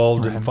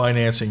involved in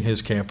financing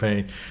his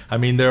campaign.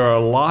 There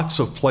are lots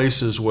of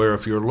places where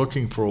if you're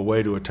looking for a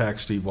way to attack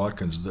Steve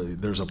Watkins,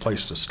 there's a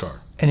place to start.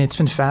 And it's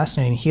been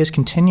fascinating. He has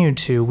continued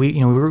to.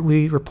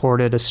 We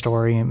reported a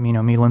story.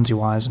 Me, Lindsay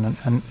Wise, and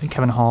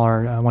Kevin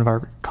Haller, one of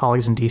our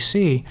colleagues in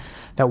D.C.,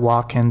 that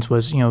Watkins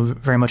was,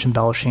 very much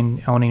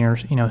embellishing, owning, or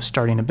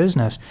starting a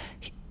business.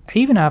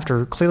 Even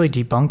after clearly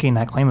debunking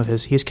that claim of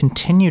his, he has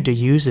continued to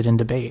use it in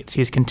debates.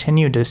 He's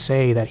continued to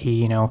say that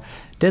he,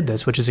 did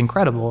this, which is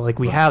incredible. Like,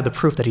 we have the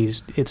proof that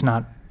it's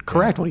not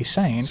correct what he's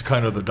saying. It's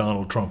kind of the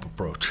Donald Trump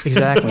approach.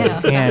 Exactly.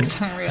 That's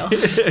unreal.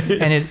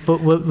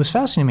 But what was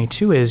fascinating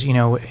to me too is,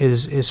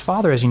 his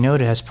father, as you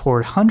noted, has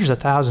poured hundreds of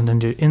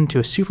thousands into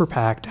a super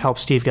PAC to help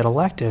Steve get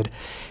elected.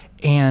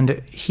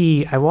 And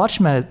I watched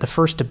him at the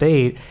first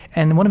debate,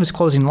 and one of his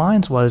closing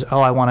lines was, "Oh,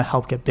 I want to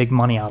help get big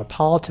money out of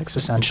politics,"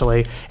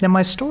 essentially. And in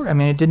my story, I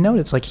mean, I did note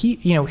it's like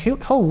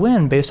he'll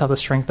win based off the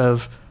strength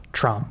of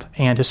Trump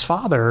and his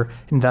father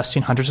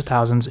investing hundreds of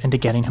thousands into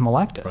getting him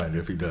elected. Right,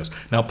 if he does.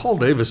 Now, Paul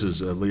Davis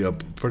is a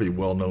pretty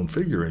well-known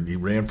figure, and he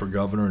ran for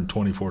governor in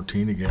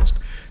 2014 against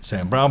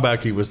Sam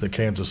Brownback. He was in the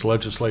Kansas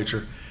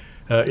legislature.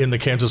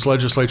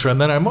 And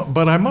then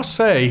I must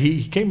say,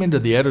 he came into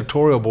the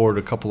editorial board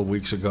a couple of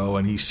weeks ago,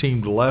 and he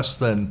seemed less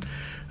than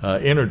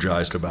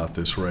energized about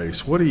this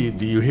race. Do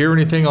you hear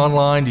anything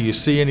online? Do you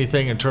see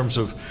anything in terms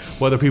of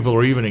whether people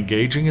are even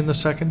engaging in the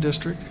 2nd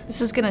District? This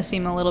is going to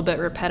seem a little bit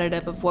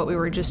repetitive of what we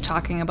were just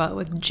talking about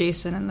with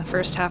Jason in the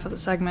first half of the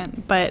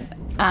segment, but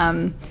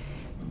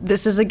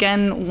this is,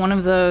 again, one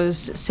of those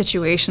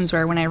situations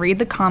where when I read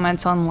the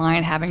comments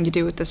online having to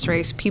do with this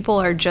race, people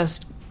are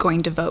just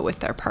going to vote with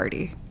their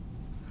party.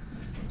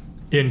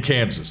 In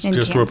Kansas,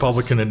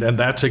 Republican, and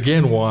that's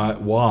again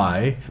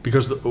why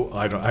because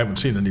I haven't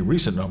seen any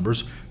recent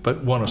numbers,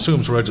 but one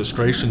assumes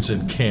registrations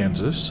in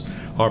Kansas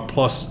are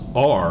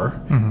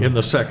in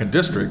the 2nd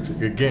District,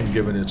 again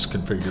given its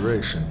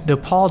configuration. Though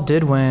Paul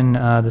did win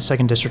the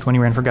 2nd District when he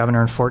ran for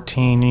governor in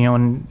 2014,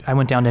 and I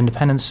went down to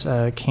Independence,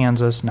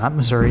 Kansas, not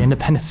Missouri,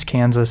 Independence,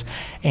 Kansas,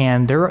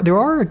 and there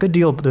are a good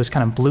deal of those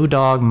kind of blue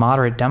dog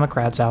moderate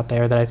Democrats out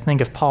there that I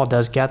think if Paul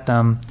does get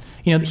them.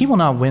 He will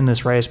not win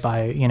this race by,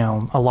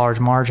 a large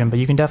margin, but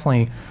you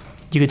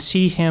could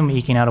see him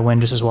eking out a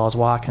win just as well as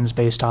Watkins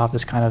based off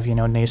this kind of,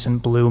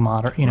 nascent blue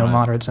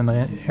moderates in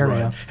the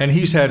area. Right. And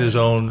he's had his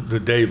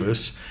own,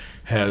 Davis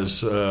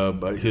has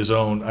his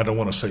own, I don't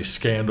want to say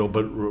scandal,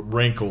 but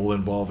wrinkle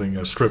involving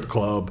a strip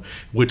club,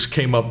 which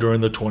came up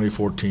during the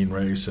 2014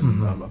 race,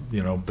 and,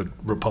 the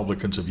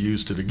Republicans have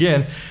used it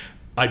again.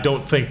 I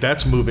don't think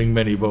that's moving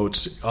many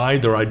votes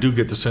either. I do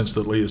get the sense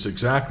that Lee is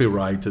exactly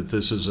right, that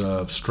this is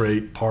a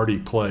straight party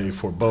play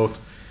for both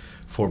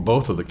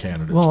of the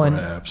candidates. Well,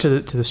 perhaps.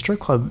 And to the strip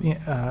club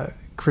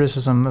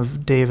criticism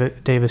of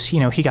Davis,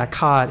 he got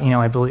caught.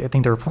 I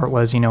think the report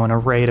was, in a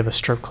raid of a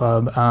strip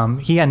club.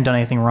 He hadn't done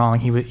anything wrong.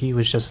 He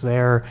was just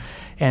there.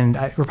 And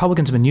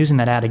Republicans have been using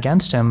that ad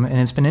against him, and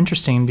it's been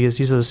interesting because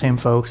these are the same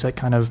folks that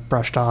kind of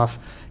brushed off,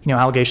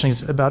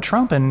 allegations about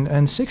Trump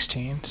in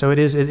 16. So it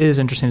is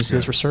interesting to see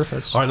this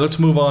resurface. All right, let's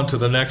move on to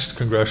the next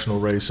congressional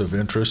race of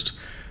interest,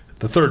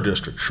 the 3rd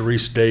District.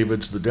 Sharice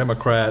Davids, the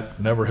Democrat,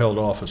 never held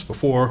office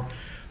before,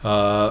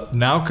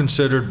 now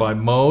considered by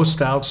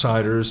most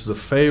outsiders the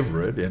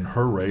favorite in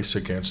her race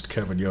against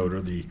Kevin Yoder,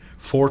 the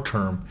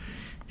 4-term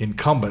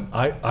incumbent.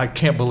 I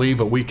can't believe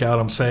a week out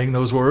I'm saying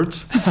those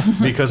words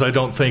because I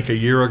don't think a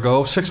year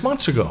ago, 6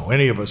 months ago,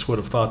 any of us would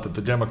have thought that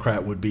the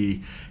Democrat would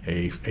be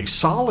a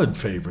solid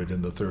favorite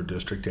in the 3rd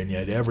District, and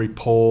yet every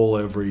poll,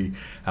 every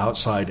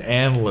outside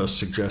analyst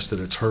suggests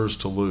that it's hers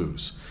to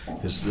lose.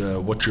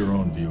 What's your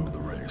own view of the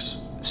race?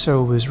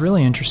 So it was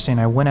really interesting.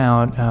 I went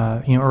out,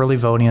 early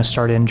voting. I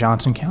started in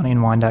Johnson County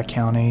and Wyandotte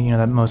County,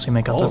 that mostly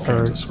make up the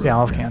 3rd. Kansas, right? Yeah,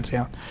 all of Kansas,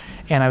 yeah.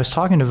 And I was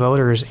talking to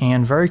voters,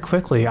 and very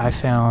quickly I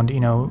found,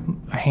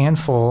 a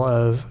handful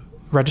of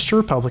registered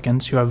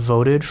Republicans who have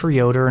voted for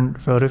Yoder and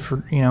voted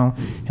for, him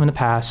in the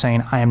past,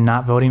 saying, I am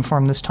not voting for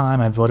him this time.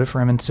 I voted for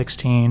him in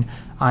 2016.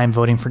 I am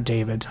voting for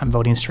Davids. I'm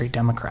voting straight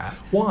Democrat.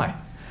 Why?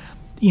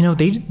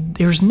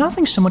 There's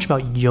nothing so much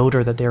about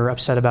Yoder that they're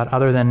upset about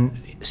other than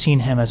seeing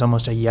him as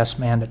almost a yes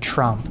man to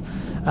Trump.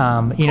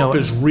 Trump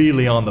is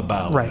really on the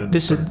ballot. Right.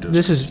 This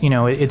is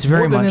it's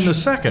very more than much in the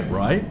 2nd,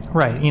 right?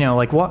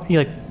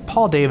 Right.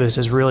 Paul Davis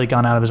has really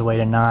gone out of his way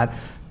to not,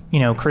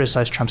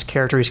 criticize Trump's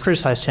character. He's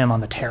criticized him on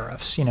the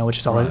tariffs, which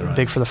is always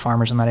big for the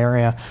farmers in that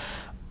area.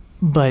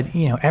 But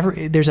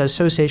there's that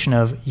association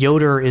of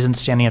Yoder isn't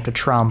standing up to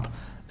Trump,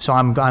 so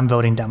I'm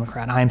voting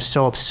Democrat. I am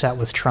so upset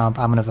with Trump,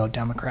 I'm going to vote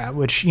Democrat.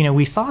 Which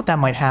we thought that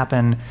might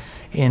happen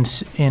in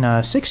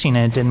 16,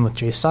 and it didn't with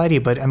Jay Seide.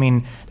 But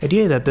the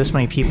idea that this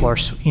many people are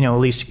at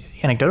least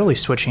anecdotally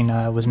switching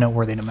was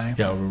noteworthy to me.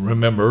 Yeah,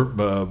 remember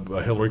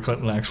Hillary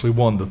Clinton actually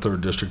won the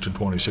 3rd District in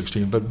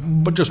 2016,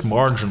 but just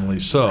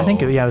marginally so. I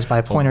think it was by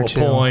a point or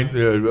two.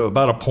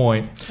 About a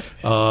point.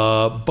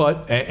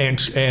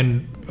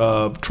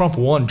 Trump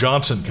won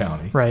Johnson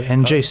County. Right,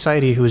 and Jay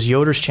Seide, who was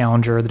Yoder's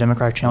challenger, the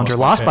Democratic challenger,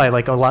 lost by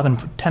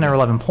 10 or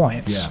 11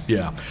 points.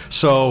 Yeah.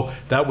 So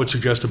that would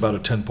suggest about a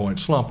 10-point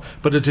slump.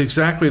 But it's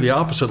exactly the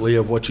oppositely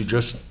of what you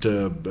just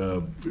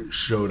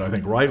showed, I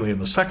think, rightly in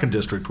the 2nd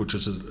District, which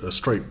is a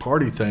straight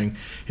party thing.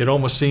 It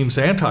almost seems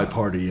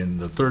anti-party in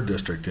the 3rd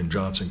District in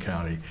Johnson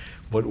County.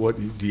 What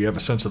do you have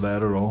a sense of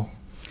that at all?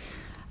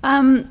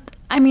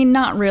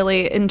 Not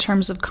really in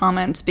terms of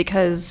comments,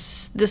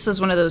 because this is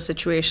one of those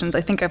situations.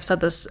 I think I've said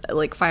this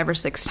 5 or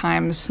 6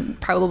 times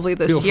probably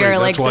this year.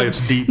 That's why it's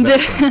deep.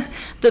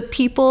 The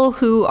people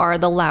who are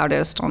the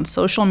loudest on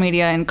social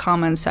media and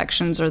comment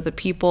sections are the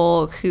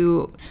people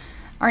who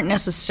aren't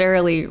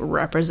necessarily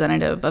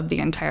representative of the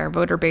entire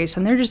voter base,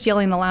 and they're just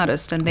yelling the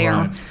loudest, and they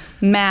are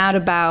mad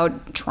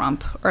about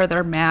Trump, or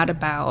they're mad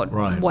about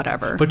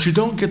whatever. But you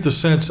don't get the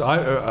sense,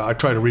 I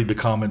try to read the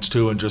comments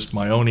too, and just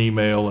my own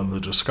email and the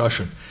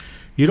discussion.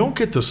 you don't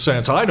get the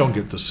sense, I don't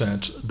get the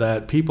sense,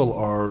 that people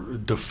are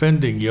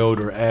defending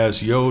Yoder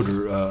as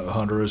Yoder,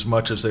 Hunter, as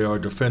much as they are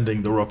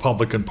defending the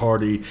Republican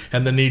Party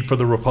and the need for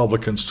the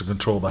Republicans to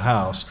control the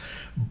House.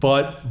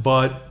 But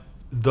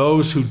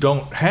those who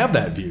don't have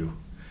that view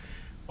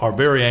are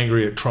very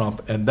angry at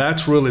Trump, and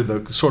that's really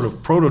the sort of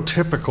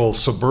prototypical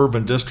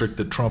suburban district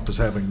that Trump is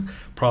having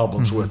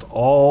problems with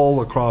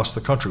all across the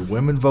country.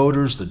 Women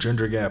voters, the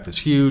gender gap is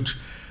huge.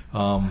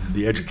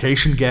 The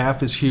education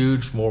gap is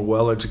huge. More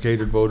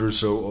well-educated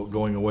voters are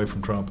going away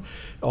from Trump.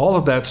 All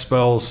of that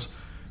spells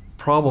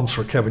problems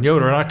for Kevin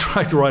Yoder. And I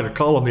tried to write a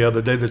column the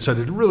other day that said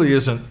it really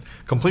isn't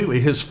completely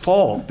his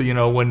fault. You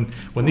know, when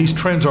these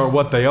trends are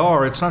what they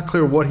are, it's not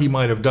clear what he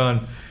might have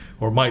done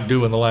or might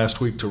do in the last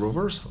week to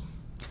reverse them.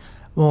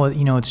 Well,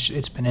 you know,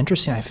 it's been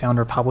interesting. I found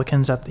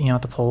Republicans at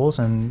the polls,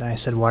 and I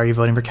said, "Why are you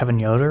voting for Kevin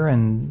Yoder?"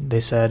 And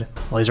they said,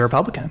 "Well, he's a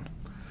Republican."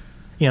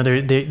 You know,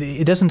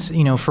 it doesn't,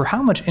 you know, for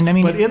how much, and I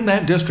mean, but in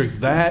that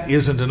district, that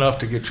isn't enough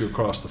to get you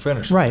across the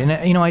finish line. Right,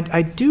 and you know,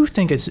 I do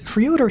think it's for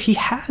Yoder. He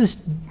has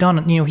done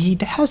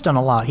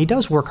a lot. He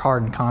does work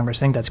hard in Congress.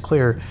 I think that's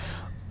clear.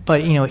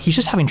 But you know, he's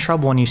just having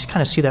trouble, and you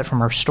kind of see that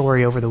from our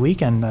story over the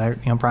weekend that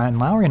Brian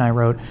Lowry and I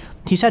wrote.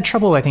 He's had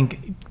trouble, I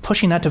think,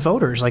 pushing that to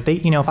voters. Like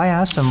if I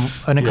ask them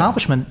an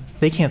accomplishment,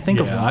 they can't think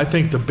of one. I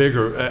think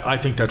I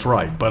think that's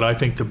right. But I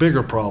think the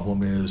bigger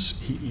problem is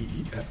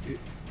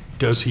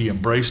does he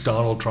embrace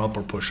Donald Trump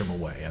or push him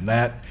away? And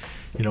that,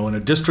 you know, in a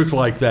district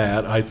like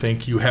that, I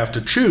think you have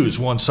to choose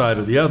one side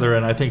or the other.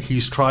 And I think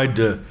he's tried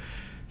to.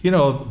 You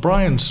know,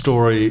 Brian's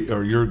story,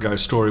 or your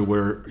guy's story,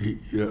 where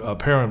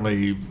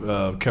apparently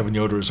Kevin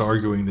Yoder is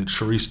arguing that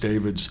Sharice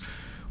Davids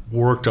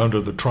worked under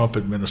the Trump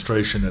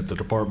administration at the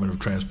Department of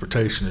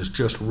Transportation is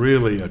just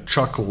really a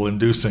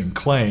chuckle-inducing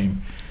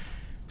claim.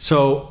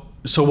 So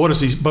what is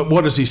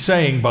he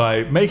saying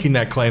by making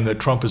that claim, that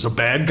Trump is a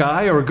bad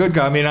guy or a good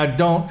guy? I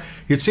mean,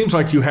 it seems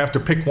like you have to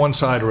pick one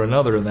side or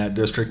another in that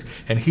district,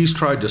 and he's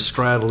tried to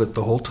straddle it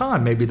the whole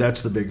time. Maybe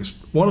that's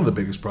one of the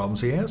biggest problems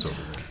he has over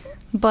there.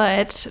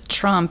 But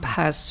Trump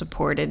has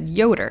supported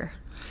Yoder.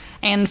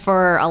 And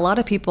for a lot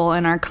of people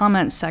in our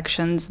comment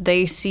sections,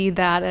 they see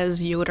that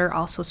as Yoder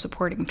also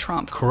supporting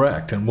Trump.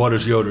 Correct. And what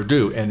does Yoder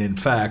do? And in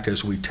fact,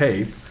 as we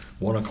tape,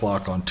 1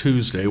 o'clock on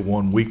Tuesday,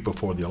 1 week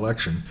before the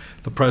election,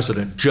 the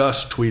president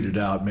just tweeted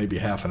out maybe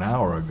half an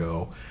hour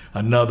ago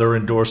another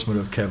endorsement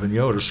of Kevin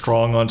Yoder,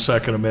 strong on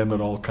Second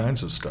Amendment, all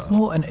kinds of stuff.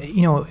 Well, and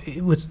you know,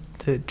 with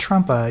the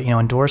Trump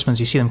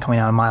endorsements, you see them coming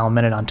out a mile a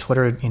minute on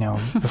Twitter,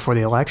 before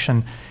the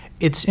election.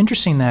 It's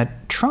interesting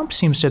that Trump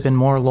seems to have been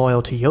more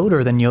loyal to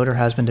Yoder than Yoder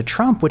has been to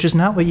Trump, which is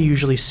not what you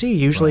usually see.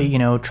 Usually,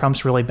 right.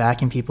 Trump's really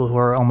backing people who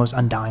are almost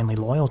undyingly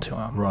loyal to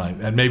him. Right,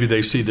 and maybe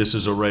they see this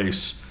as a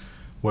race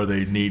where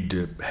they need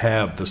to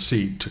have the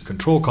seat to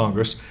control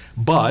Congress.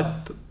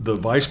 But the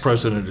vice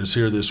president is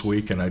here this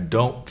week, and I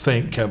don't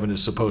think Kevin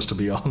is supposed to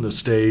be on the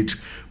stage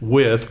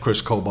with Chris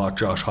Kobach,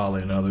 Josh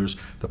Hawley, and others.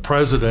 The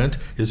president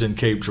is in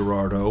Cape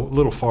Girardeau, a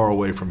little far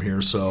away from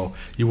here, so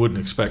you wouldn't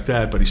expect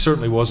that. But he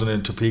certainly wasn't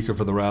in Topeka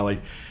for the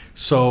rally.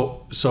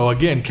 So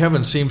again,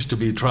 Kevin seems to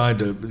be trying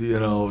to,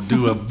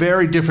 do a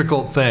very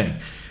difficult thing,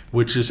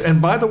 which is,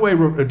 and by the way,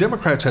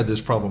 Democrats had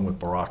this problem with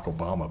Barack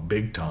Obama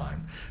big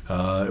time,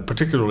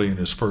 particularly in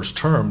his first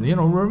term.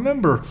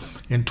 Remember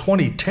in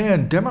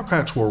 2010,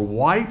 Democrats were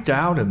wiped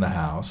out in the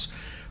House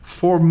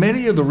for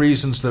many of the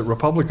reasons that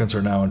Republicans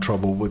are now in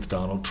trouble with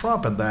Donald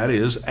Trump, and that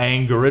is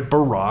anger at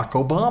Barack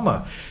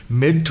Obama.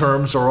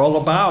 Midterms are all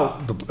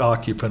about the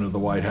occupant of the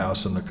White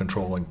House and the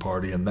controlling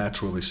party, and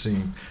that's really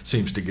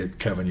seems to get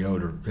Kevin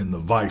Yoder in the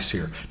vice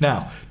here.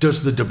 Now,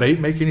 does the debate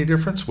make any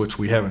difference? Which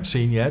we haven't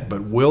seen yet,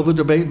 but will the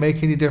debate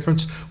make any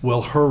difference?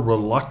 Will her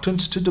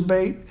reluctance to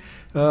debate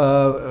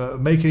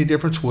make any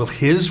difference? Will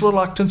his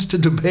reluctance to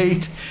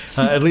debate,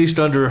 at least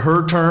under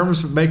her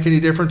terms, make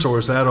any difference, or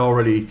is that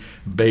already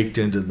baked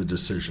into the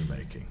decision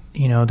making?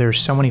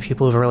 There's so many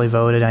people who've early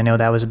voted. I know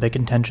that was a big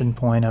contention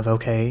point of,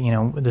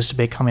 this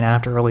debate coming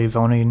after early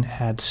voting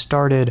had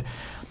started.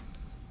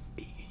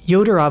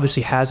 Yoder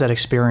obviously has that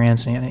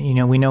experience,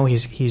 and we know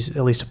he's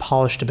at least a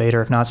polished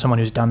debater, if not someone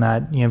who's done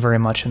that very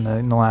much in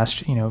the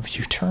last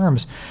few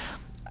terms.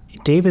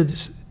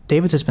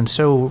 Davids has been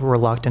so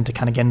reluctant to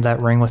kind of get into that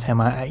ring with him.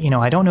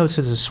 I don't know if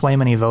this is sway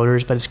many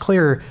voters, but it's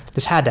clear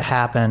this had to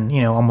happen.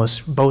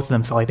 Almost both of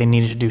them felt like they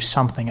needed to do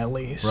something at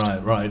least.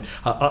 Right.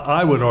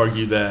 I would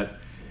argue that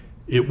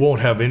it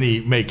won't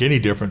make any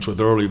difference with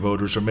early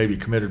voters or maybe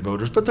committed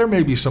voters, but there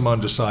may be some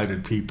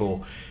undecided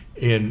people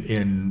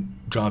in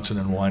Johnson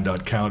and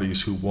Wyandotte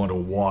counties who want to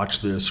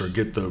watch this or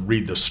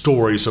read the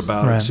stories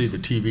about it, see the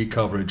TV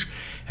coverage,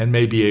 and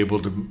may be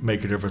able to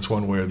make a difference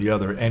one way or the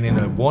other. And in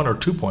a 1 or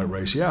 2 point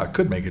race, it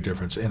could make a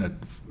difference. In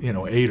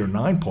a 8 or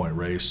 9 point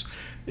race,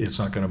 it's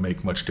not going to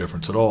make much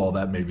difference at all.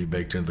 That may be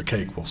baked into the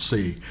cake. We'll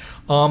see.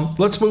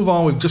 Let's move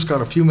on. We've just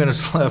got a few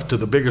minutes left to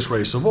the biggest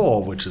race of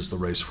all, which is the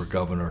race for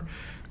governor.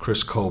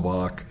 Chris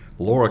Kobach,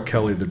 Laura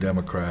Kelly, the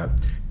Democrat,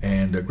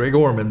 and Greg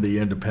Orman, the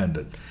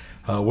Independent.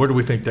 Where do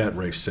we think that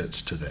race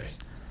sits today?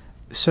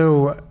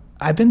 So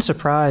I've been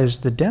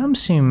surprised. The Dems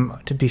seem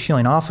to be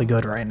feeling awfully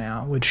good right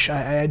now, which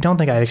I don't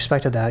think I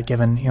expected that,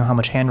 given how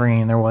much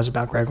hand-wringing there was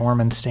about Greg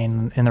Orman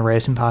staying in the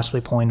race and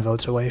possibly pulling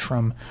votes away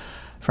from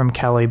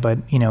Kelly.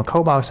 But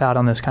Kobach's out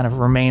on this kind of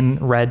Remain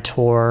Red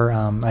tour.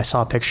 I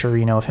saw a picture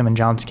of him in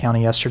Johnson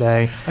County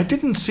yesterday. I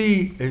didn't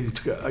see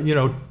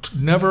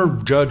never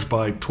judge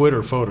by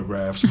Twitter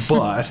photographs,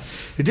 but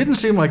it didn't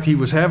seem like he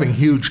was having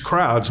huge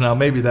crowds. Now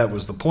maybe that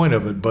was the point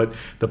of it, but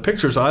the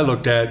pictures I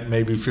looked at,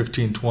 maybe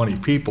 15, 20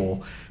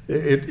 people.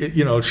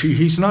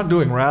 He's not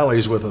doing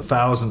rallies with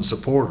 1,000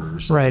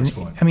 supporters. Right. At this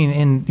point. I mean,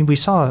 and we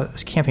saw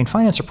campaign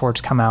finance reports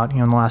come out, in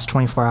the last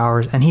 24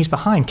 hours, and he's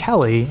behind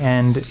Kelly,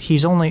 and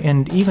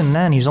even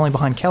then he's only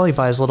behind Kelly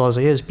by as little as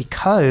he is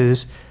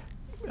because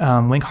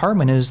Wink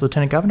Hartman, his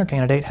lieutenant governor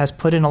candidate, has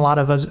put in a lot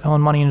of his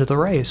own money into the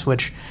race.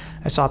 Which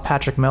I saw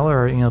Patrick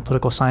Miller,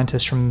 political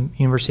scientist from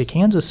University of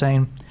Kansas,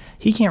 saying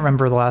he can't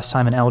remember the last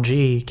time an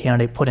LG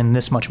candidate put in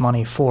this much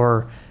money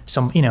for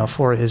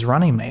for his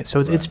running mate. So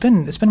it's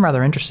been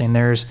rather interesting.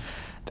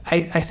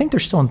 I think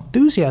there's still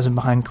enthusiasm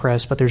behind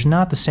Chris, but there's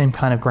not the same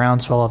kind of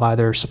groundswell of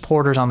either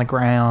supporters on the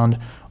ground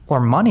or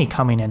money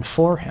coming in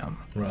for him.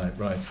 Right.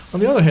 On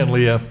the other hand,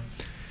 Leah,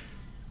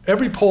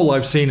 every poll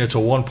I've seen, it's a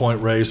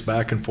 1-point race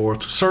back and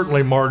forth.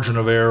 Certainly margin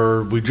of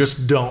error. We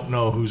just don't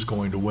know who's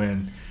going to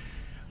win.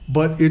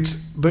 But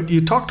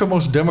you talk to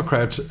most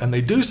Democrats, and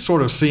they do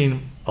sort of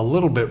seem a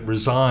little bit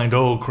resigned.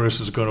 Oh,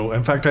 Chris is going to.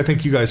 In fact, I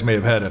think you guys may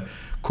have had a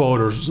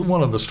quote or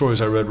one of the stories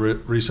I read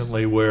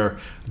recently where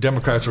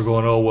Democrats are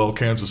going, oh, well,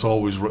 Kansas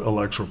always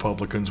elects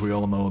Republicans. We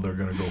all know they're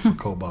going to go for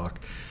Kobach.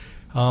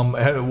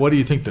 What do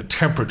you think the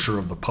temperature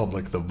of the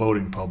public, the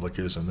voting public,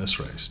 is in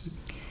this race?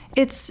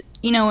 It's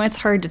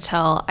hard to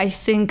tell. I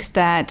think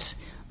that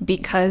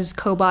because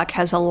Kobach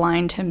has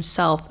aligned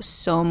himself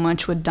so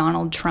much with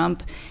Donald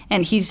Trump,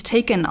 and he's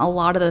taken a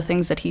lot of the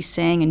things that he's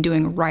saying and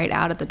doing right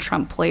out of the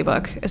Trump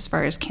playbook as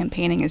far as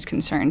campaigning is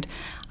concerned,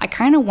 I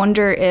kind of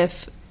wonder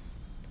if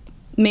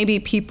maybe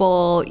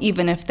people,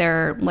 even if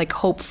they're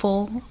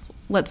hopeful,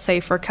 let's say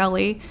for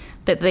Kelly,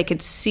 that they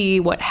could see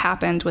what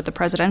happened with the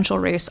presidential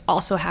race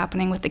also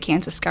happening with the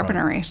Kansas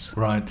governor race.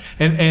 Right.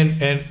 And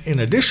in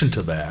addition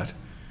to that,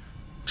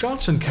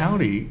 Johnson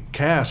County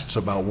casts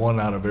about 1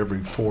 out of every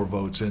 4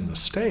 votes in the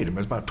state. I mean,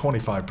 it's about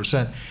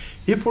 25%.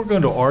 If we're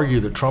going to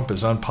argue that Trump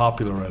is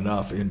unpopular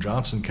enough in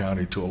Johnson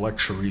County to elect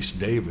Sharice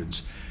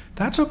Davids,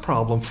 that's a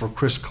problem for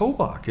Chris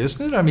Kobach,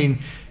 isn't it? I mean,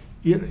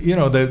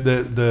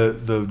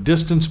 the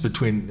distance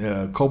between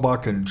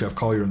Kobach and Jeff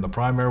Collier in the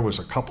primary was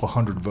a couple of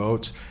hundred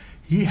votes.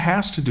 He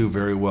has to do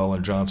very well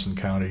in Johnson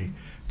County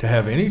to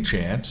have any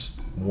chance,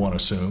 one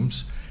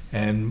assumes,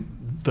 and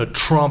the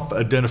Trump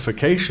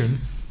identification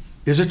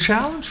is a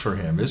challenge for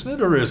him, isn't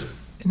it? Or is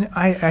it?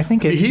 I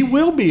think he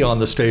will be on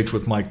the stage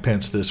with Mike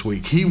Pence this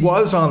week. He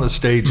was on the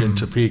stage in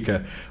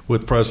Topeka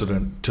with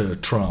President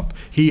Trump.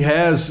 He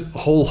has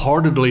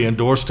wholeheartedly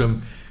endorsed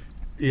him,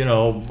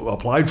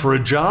 applied for a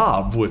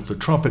job with the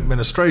Trump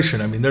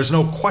administration. I mean, there's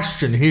no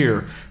question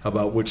here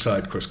about which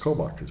side Chris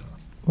Kobach is on.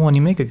 Well, and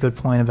you make a good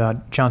point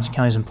about Johnson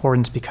County's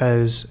importance,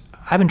 because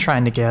I've been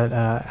trying to get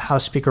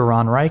House Speaker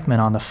Ron Reichman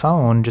on the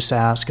phone just to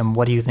ask him,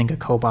 what do you think a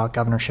Kobach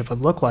governorship would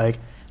look like?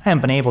 I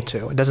haven't been able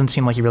to. It doesn't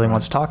seem like he really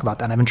wants to talk about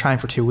that. And I've been trying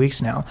for 2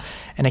 weeks now.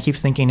 And I keep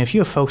thinking, if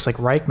you have folks like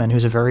Reichman,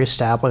 who's a very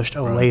established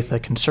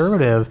Olathe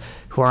conservative,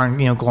 who aren't,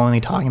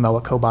 glowingly talking about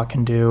what Kobach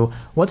can do,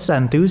 what's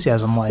that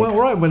enthusiasm like? Well,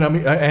 right. But, I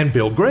mean, and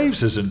Bill Graves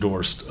has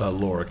endorsed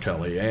Laura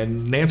Kelly,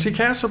 and Nancy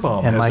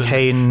Kassebaum. And Mike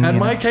Hayden. And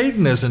Mike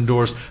Hayden has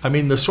endorsed. I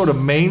mean, the sort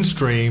of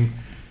mainstream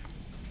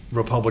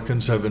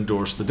Republicans have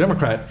endorsed the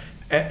Democrat.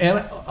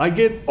 And I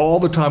get all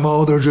the time,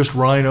 oh, they're just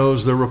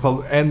rhinos, they're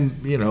Republican.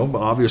 And,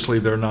 obviously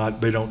they're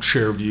not, they don't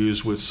share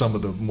views with some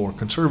of the more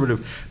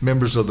conservative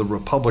members of the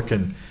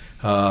Republican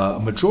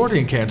majority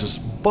in Kansas,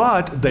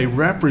 but they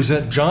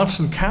represent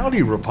Johnson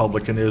County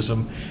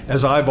Republicanism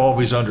as I've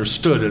always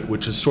understood it,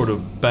 which is sort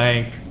of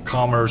bank,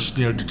 commerce,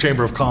 the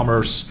Chamber of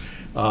Commerce,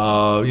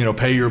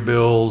 pay your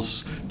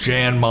bills,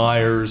 Jan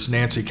Myers,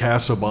 Nancy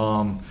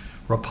Kassebaum,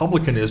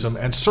 Republicanism,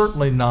 and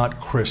certainly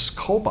not Chris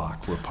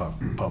Kobach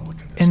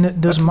Republicanism.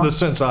 And that's the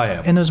sense I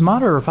have. And those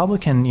moderate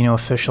Republican,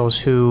 officials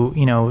who,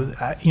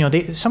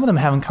 some of them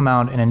haven't come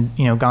out and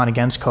gone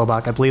against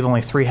Kobach. I believe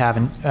only 3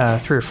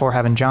 or 4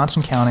 have in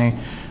Johnson County.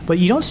 But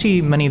you don't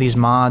see many of these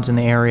mods in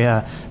the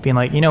area being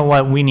like, you know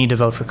what, we need to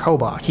vote for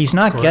Kobach. He's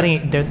not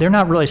they're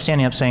not really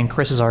standing up saying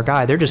Chris is our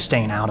guy. They're just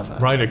staying out of it.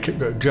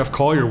 Right. Jeff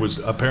Collier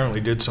apparently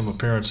did some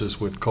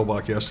appearances with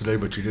Kobach yesterday,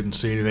 but you didn't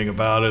see anything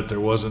about it. There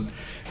wasn't,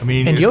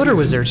 and Yoder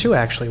was there too,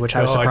 actually, which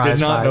I was surprised by. I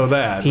did not know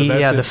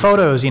that. The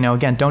photos,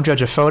 again, don't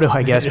judge a photo,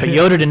 I guess, but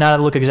Yoder did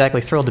not look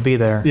exactly thrilled to be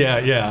there.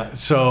 Yeah.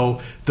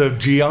 So the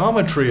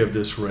geometry of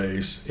this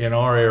race in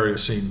our area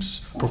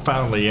seems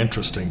profoundly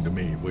interesting to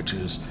me, which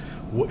is,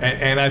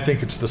 and I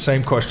think it's the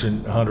same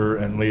question, Hunter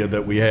and Leah,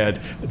 that we had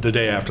the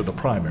day after the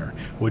primary,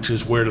 which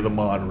is where do the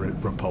moderate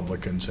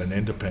Republicans and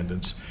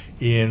independents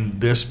in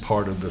this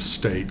part of the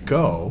state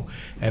go?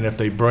 And if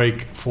they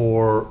break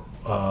for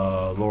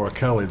Laura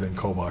Kelly, then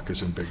Kobach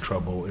is in big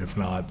trouble. If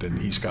not, then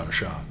he's got a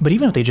shot. But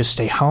even if they just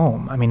stay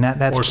home, I mean,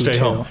 that's or key stay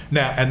too. home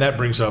now, and that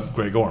brings up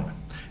Greg Orman.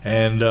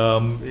 And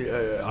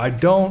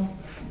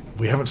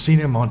we haven't seen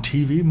him on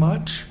TV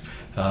much.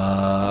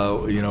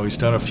 He's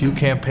done a few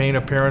campaign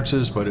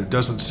appearances, but it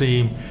doesn't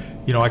seem.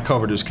 I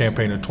covered his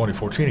campaign in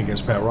 2014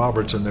 against Pat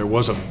Roberts, and there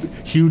was a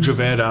huge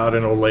event out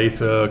in Olathe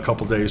a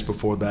couple days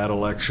before that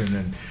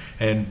election,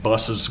 and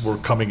buses were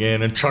coming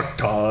in, and Chuck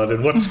Todd,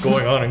 and what's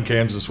going on in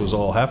Kansas was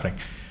all happening.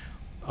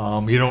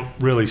 You don't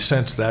really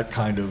sense that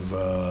kind of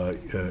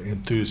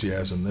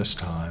enthusiasm this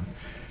time.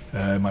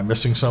 Am I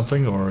missing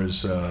something, or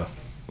is?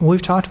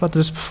 We've talked about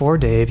this before,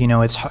 Dave.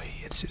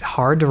 It's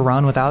hard to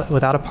run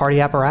without a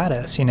party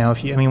apparatus. I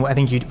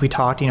think we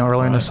talked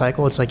earlier in the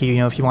cycle. It's like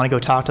if you want to go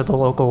talk to the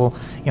local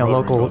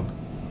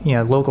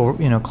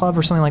club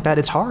or something like that,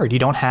 it's hard. You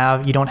don't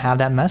have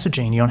that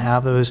messaging. You don't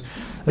have those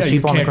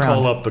people on the ground. You can't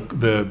call up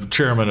the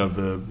chairman of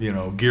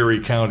the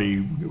Geary County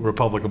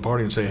Republican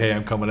Party and say, "Hey,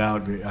 I'm coming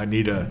out. I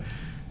need a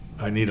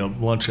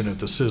luncheon at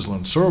the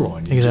Sizzlin'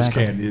 Sirloin." You just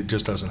can't. It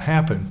just doesn't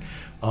happen.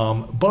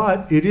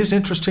 But it is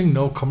interesting.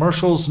 No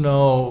commercials.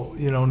 No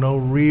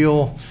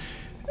real.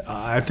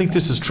 I think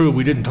this is true.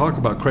 We didn't talk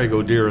about Craig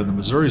O'Dear in the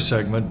Missouri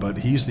segment, but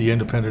he's the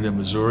independent in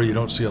Missouri. You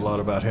don't see a lot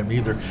about him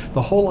either.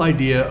 The whole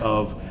idea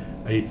of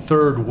a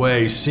third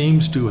way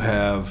seems to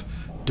have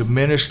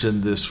diminished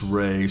in this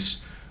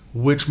race,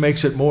 which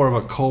makes it more of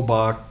a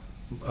Kobach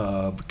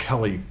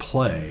Kelly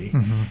play,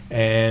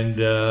 and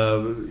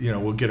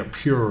we'll get a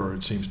purer,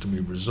 it seems to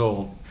me,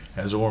 result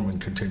as Orman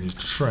continues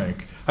to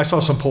shrink. I saw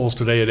some polls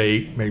today at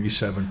 8%, maybe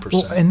 7%.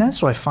 Well, and that's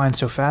what I find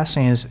so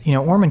fascinating is,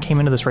 Orman came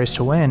into this race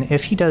to win.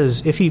 If he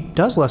does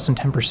less than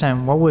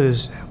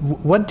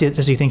 10%,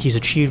 does he think he's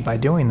achieved by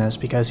doing this?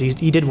 Because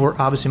he did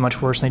obviously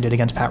much worse than he did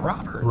against Pat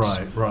Roberts.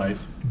 Right.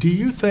 Do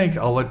you think,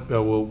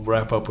 we'll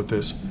wrap up with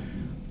this,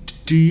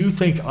 do you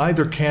think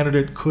either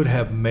candidate could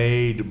have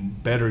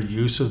made better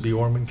use of the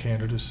Orman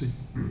candidacy?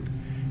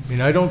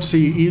 I don't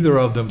see either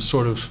of them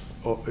sort of,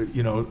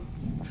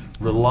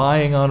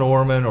 relying on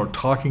Orman or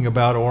talking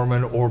about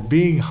Orman or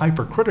being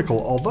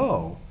hypercritical,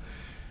 although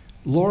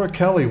Laura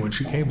Kelly, when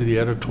she came to the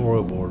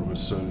editorial board,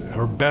 was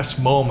her best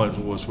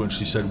moment was when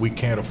she said, "We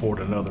can't afford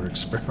another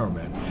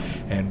experiment,"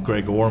 and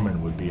Greg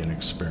Orman would be an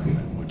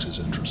experiment, which is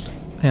interesting.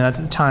 And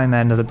that's tying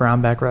that into the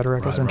Brownback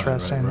rhetoric is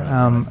interesting.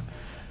 Right.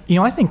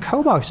 I think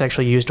Kobach's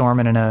actually used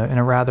Orman in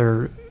a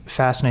rather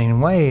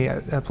fascinating way.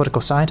 A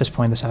political scientist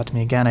pointed this out to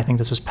me again. I think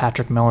this was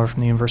Patrick Miller from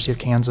the University of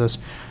Kansas.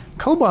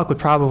 Kobach would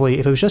probably,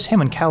 if it was just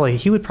him and Kelly,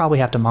 he would probably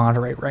have to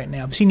moderate right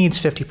now because he needs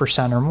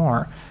 50% or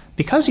more.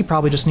 Because he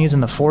probably just needs in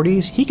the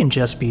 40s, he can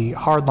just be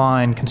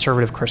hardline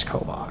conservative Chris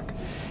Kobach.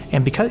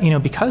 And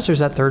because there's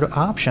that third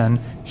option,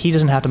 he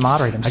doesn't have to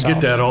moderate himself. I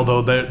get that,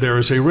 although there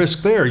is a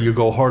risk there. You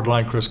go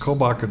hardline Chris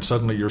Kobach, and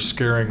suddenly you're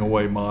scaring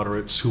away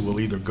moderates who will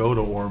either go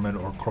to Orman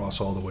or cross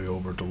all the way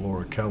over to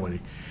Laura Kelly.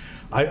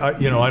 I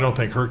don't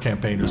think her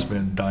campaign has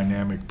been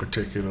dynamic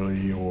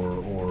particularly,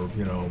 or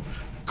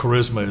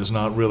charisma is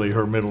not really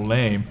her middle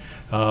name.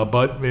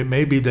 But it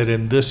may be that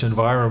in this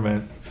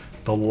environment,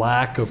 the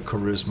lack of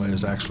charisma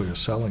is actually a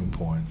selling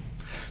point.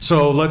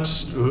 So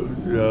let's,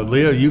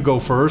 Leah, you go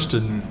first.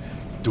 And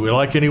do we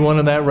like anyone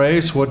in that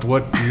race? Who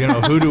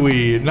do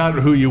we, not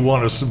who you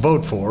want to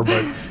vote for,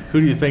 but who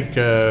do you think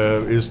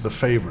is the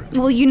favorite?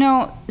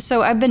 Well,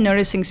 so I've been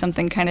noticing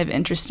something kind of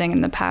interesting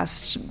in the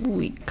past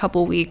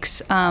couple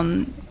weeks.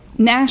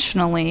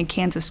 Nationally,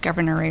 Kansas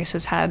governor race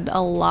has had a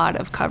lot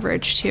of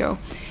coverage too.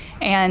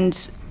 And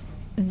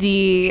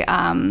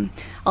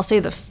I'll say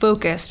the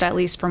focus, at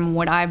least from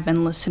what I've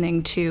been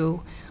listening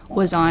to,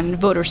 was on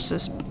voter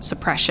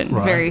suppression,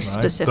 very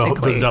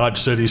specifically. The Dodge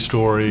City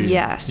story.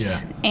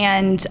 Yes. Yeah.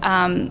 And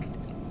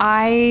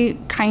I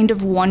kind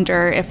of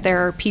wonder if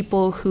there are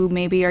people who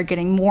maybe are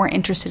getting more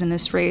interested in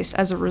this race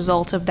as a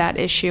result of that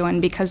issue,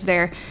 and because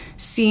they're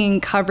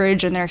seeing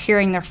coverage and they're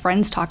hearing their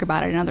friends talk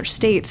about it in other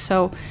states.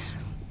 So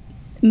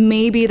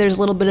maybe there's a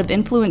little bit of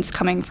influence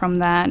coming from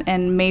that,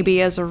 and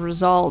maybe as a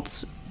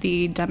result,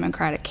 the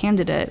Democratic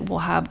candidate will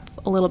have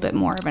a little bit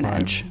more of an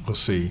edge. We'll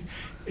see.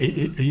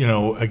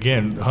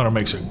 Again, Hunter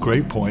makes a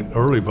great point.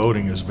 Early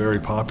voting is very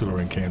popular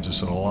in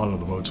Kansas, and a lot of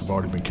the votes have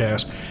already been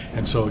cast.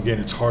 And so, again,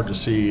 it's hard to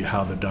see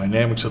how the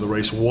dynamics of the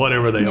race,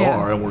 whatever they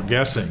are, and we're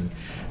guessing,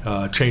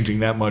 changing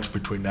that much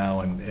between now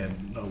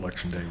and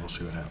Election Day. We'll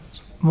see what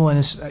happens. Well, and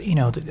it's,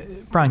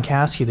 Brian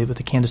Caskey, with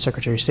the Kansas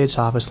Secretary of State's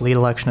office, lead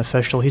election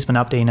official, he's been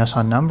updating us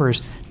on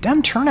numbers.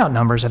 Dem turnout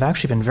numbers have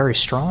actually been very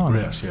strong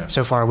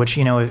so far, which,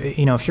 if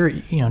you're,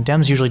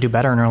 Dems usually do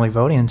better in early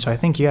voting. And so I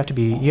think you have to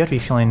be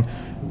feeling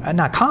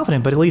not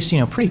confident, but at least,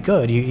 pretty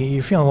good.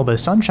 You're feeling a little bit of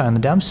sunshine on the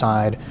Dem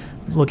side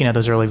looking at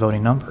those early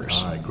voting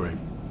numbers. All right, great.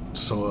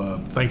 So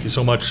thank you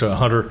so much,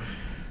 Hunter,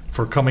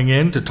 for coming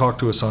in to talk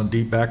to us on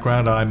Deep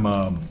Background. I'm,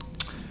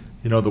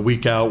 the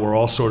week out, we're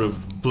all sort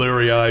of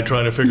bleary-eyed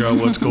trying to figure out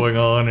what's going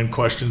on and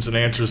questions and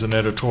answers and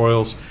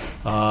editorials.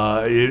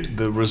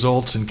 The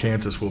results in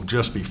Kansas will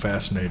just be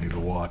fascinating to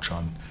watch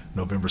on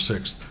November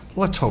 6th.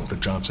 Let's hope the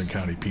Johnson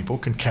County people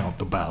can count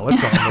the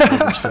ballots on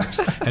November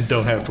 6th and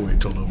don't have to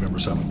wait till November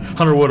 7th.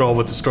 Hunter Woodall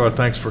with the Star,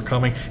 thanks for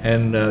coming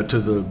and to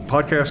the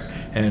podcast.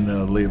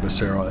 And Leah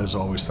Becerra, as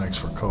always, thanks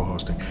for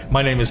co-hosting.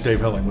 My name is Dave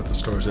Helling with the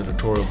Star's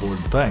editorial board.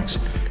 Thanks.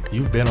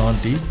 You've been on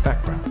Deep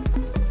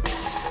Background.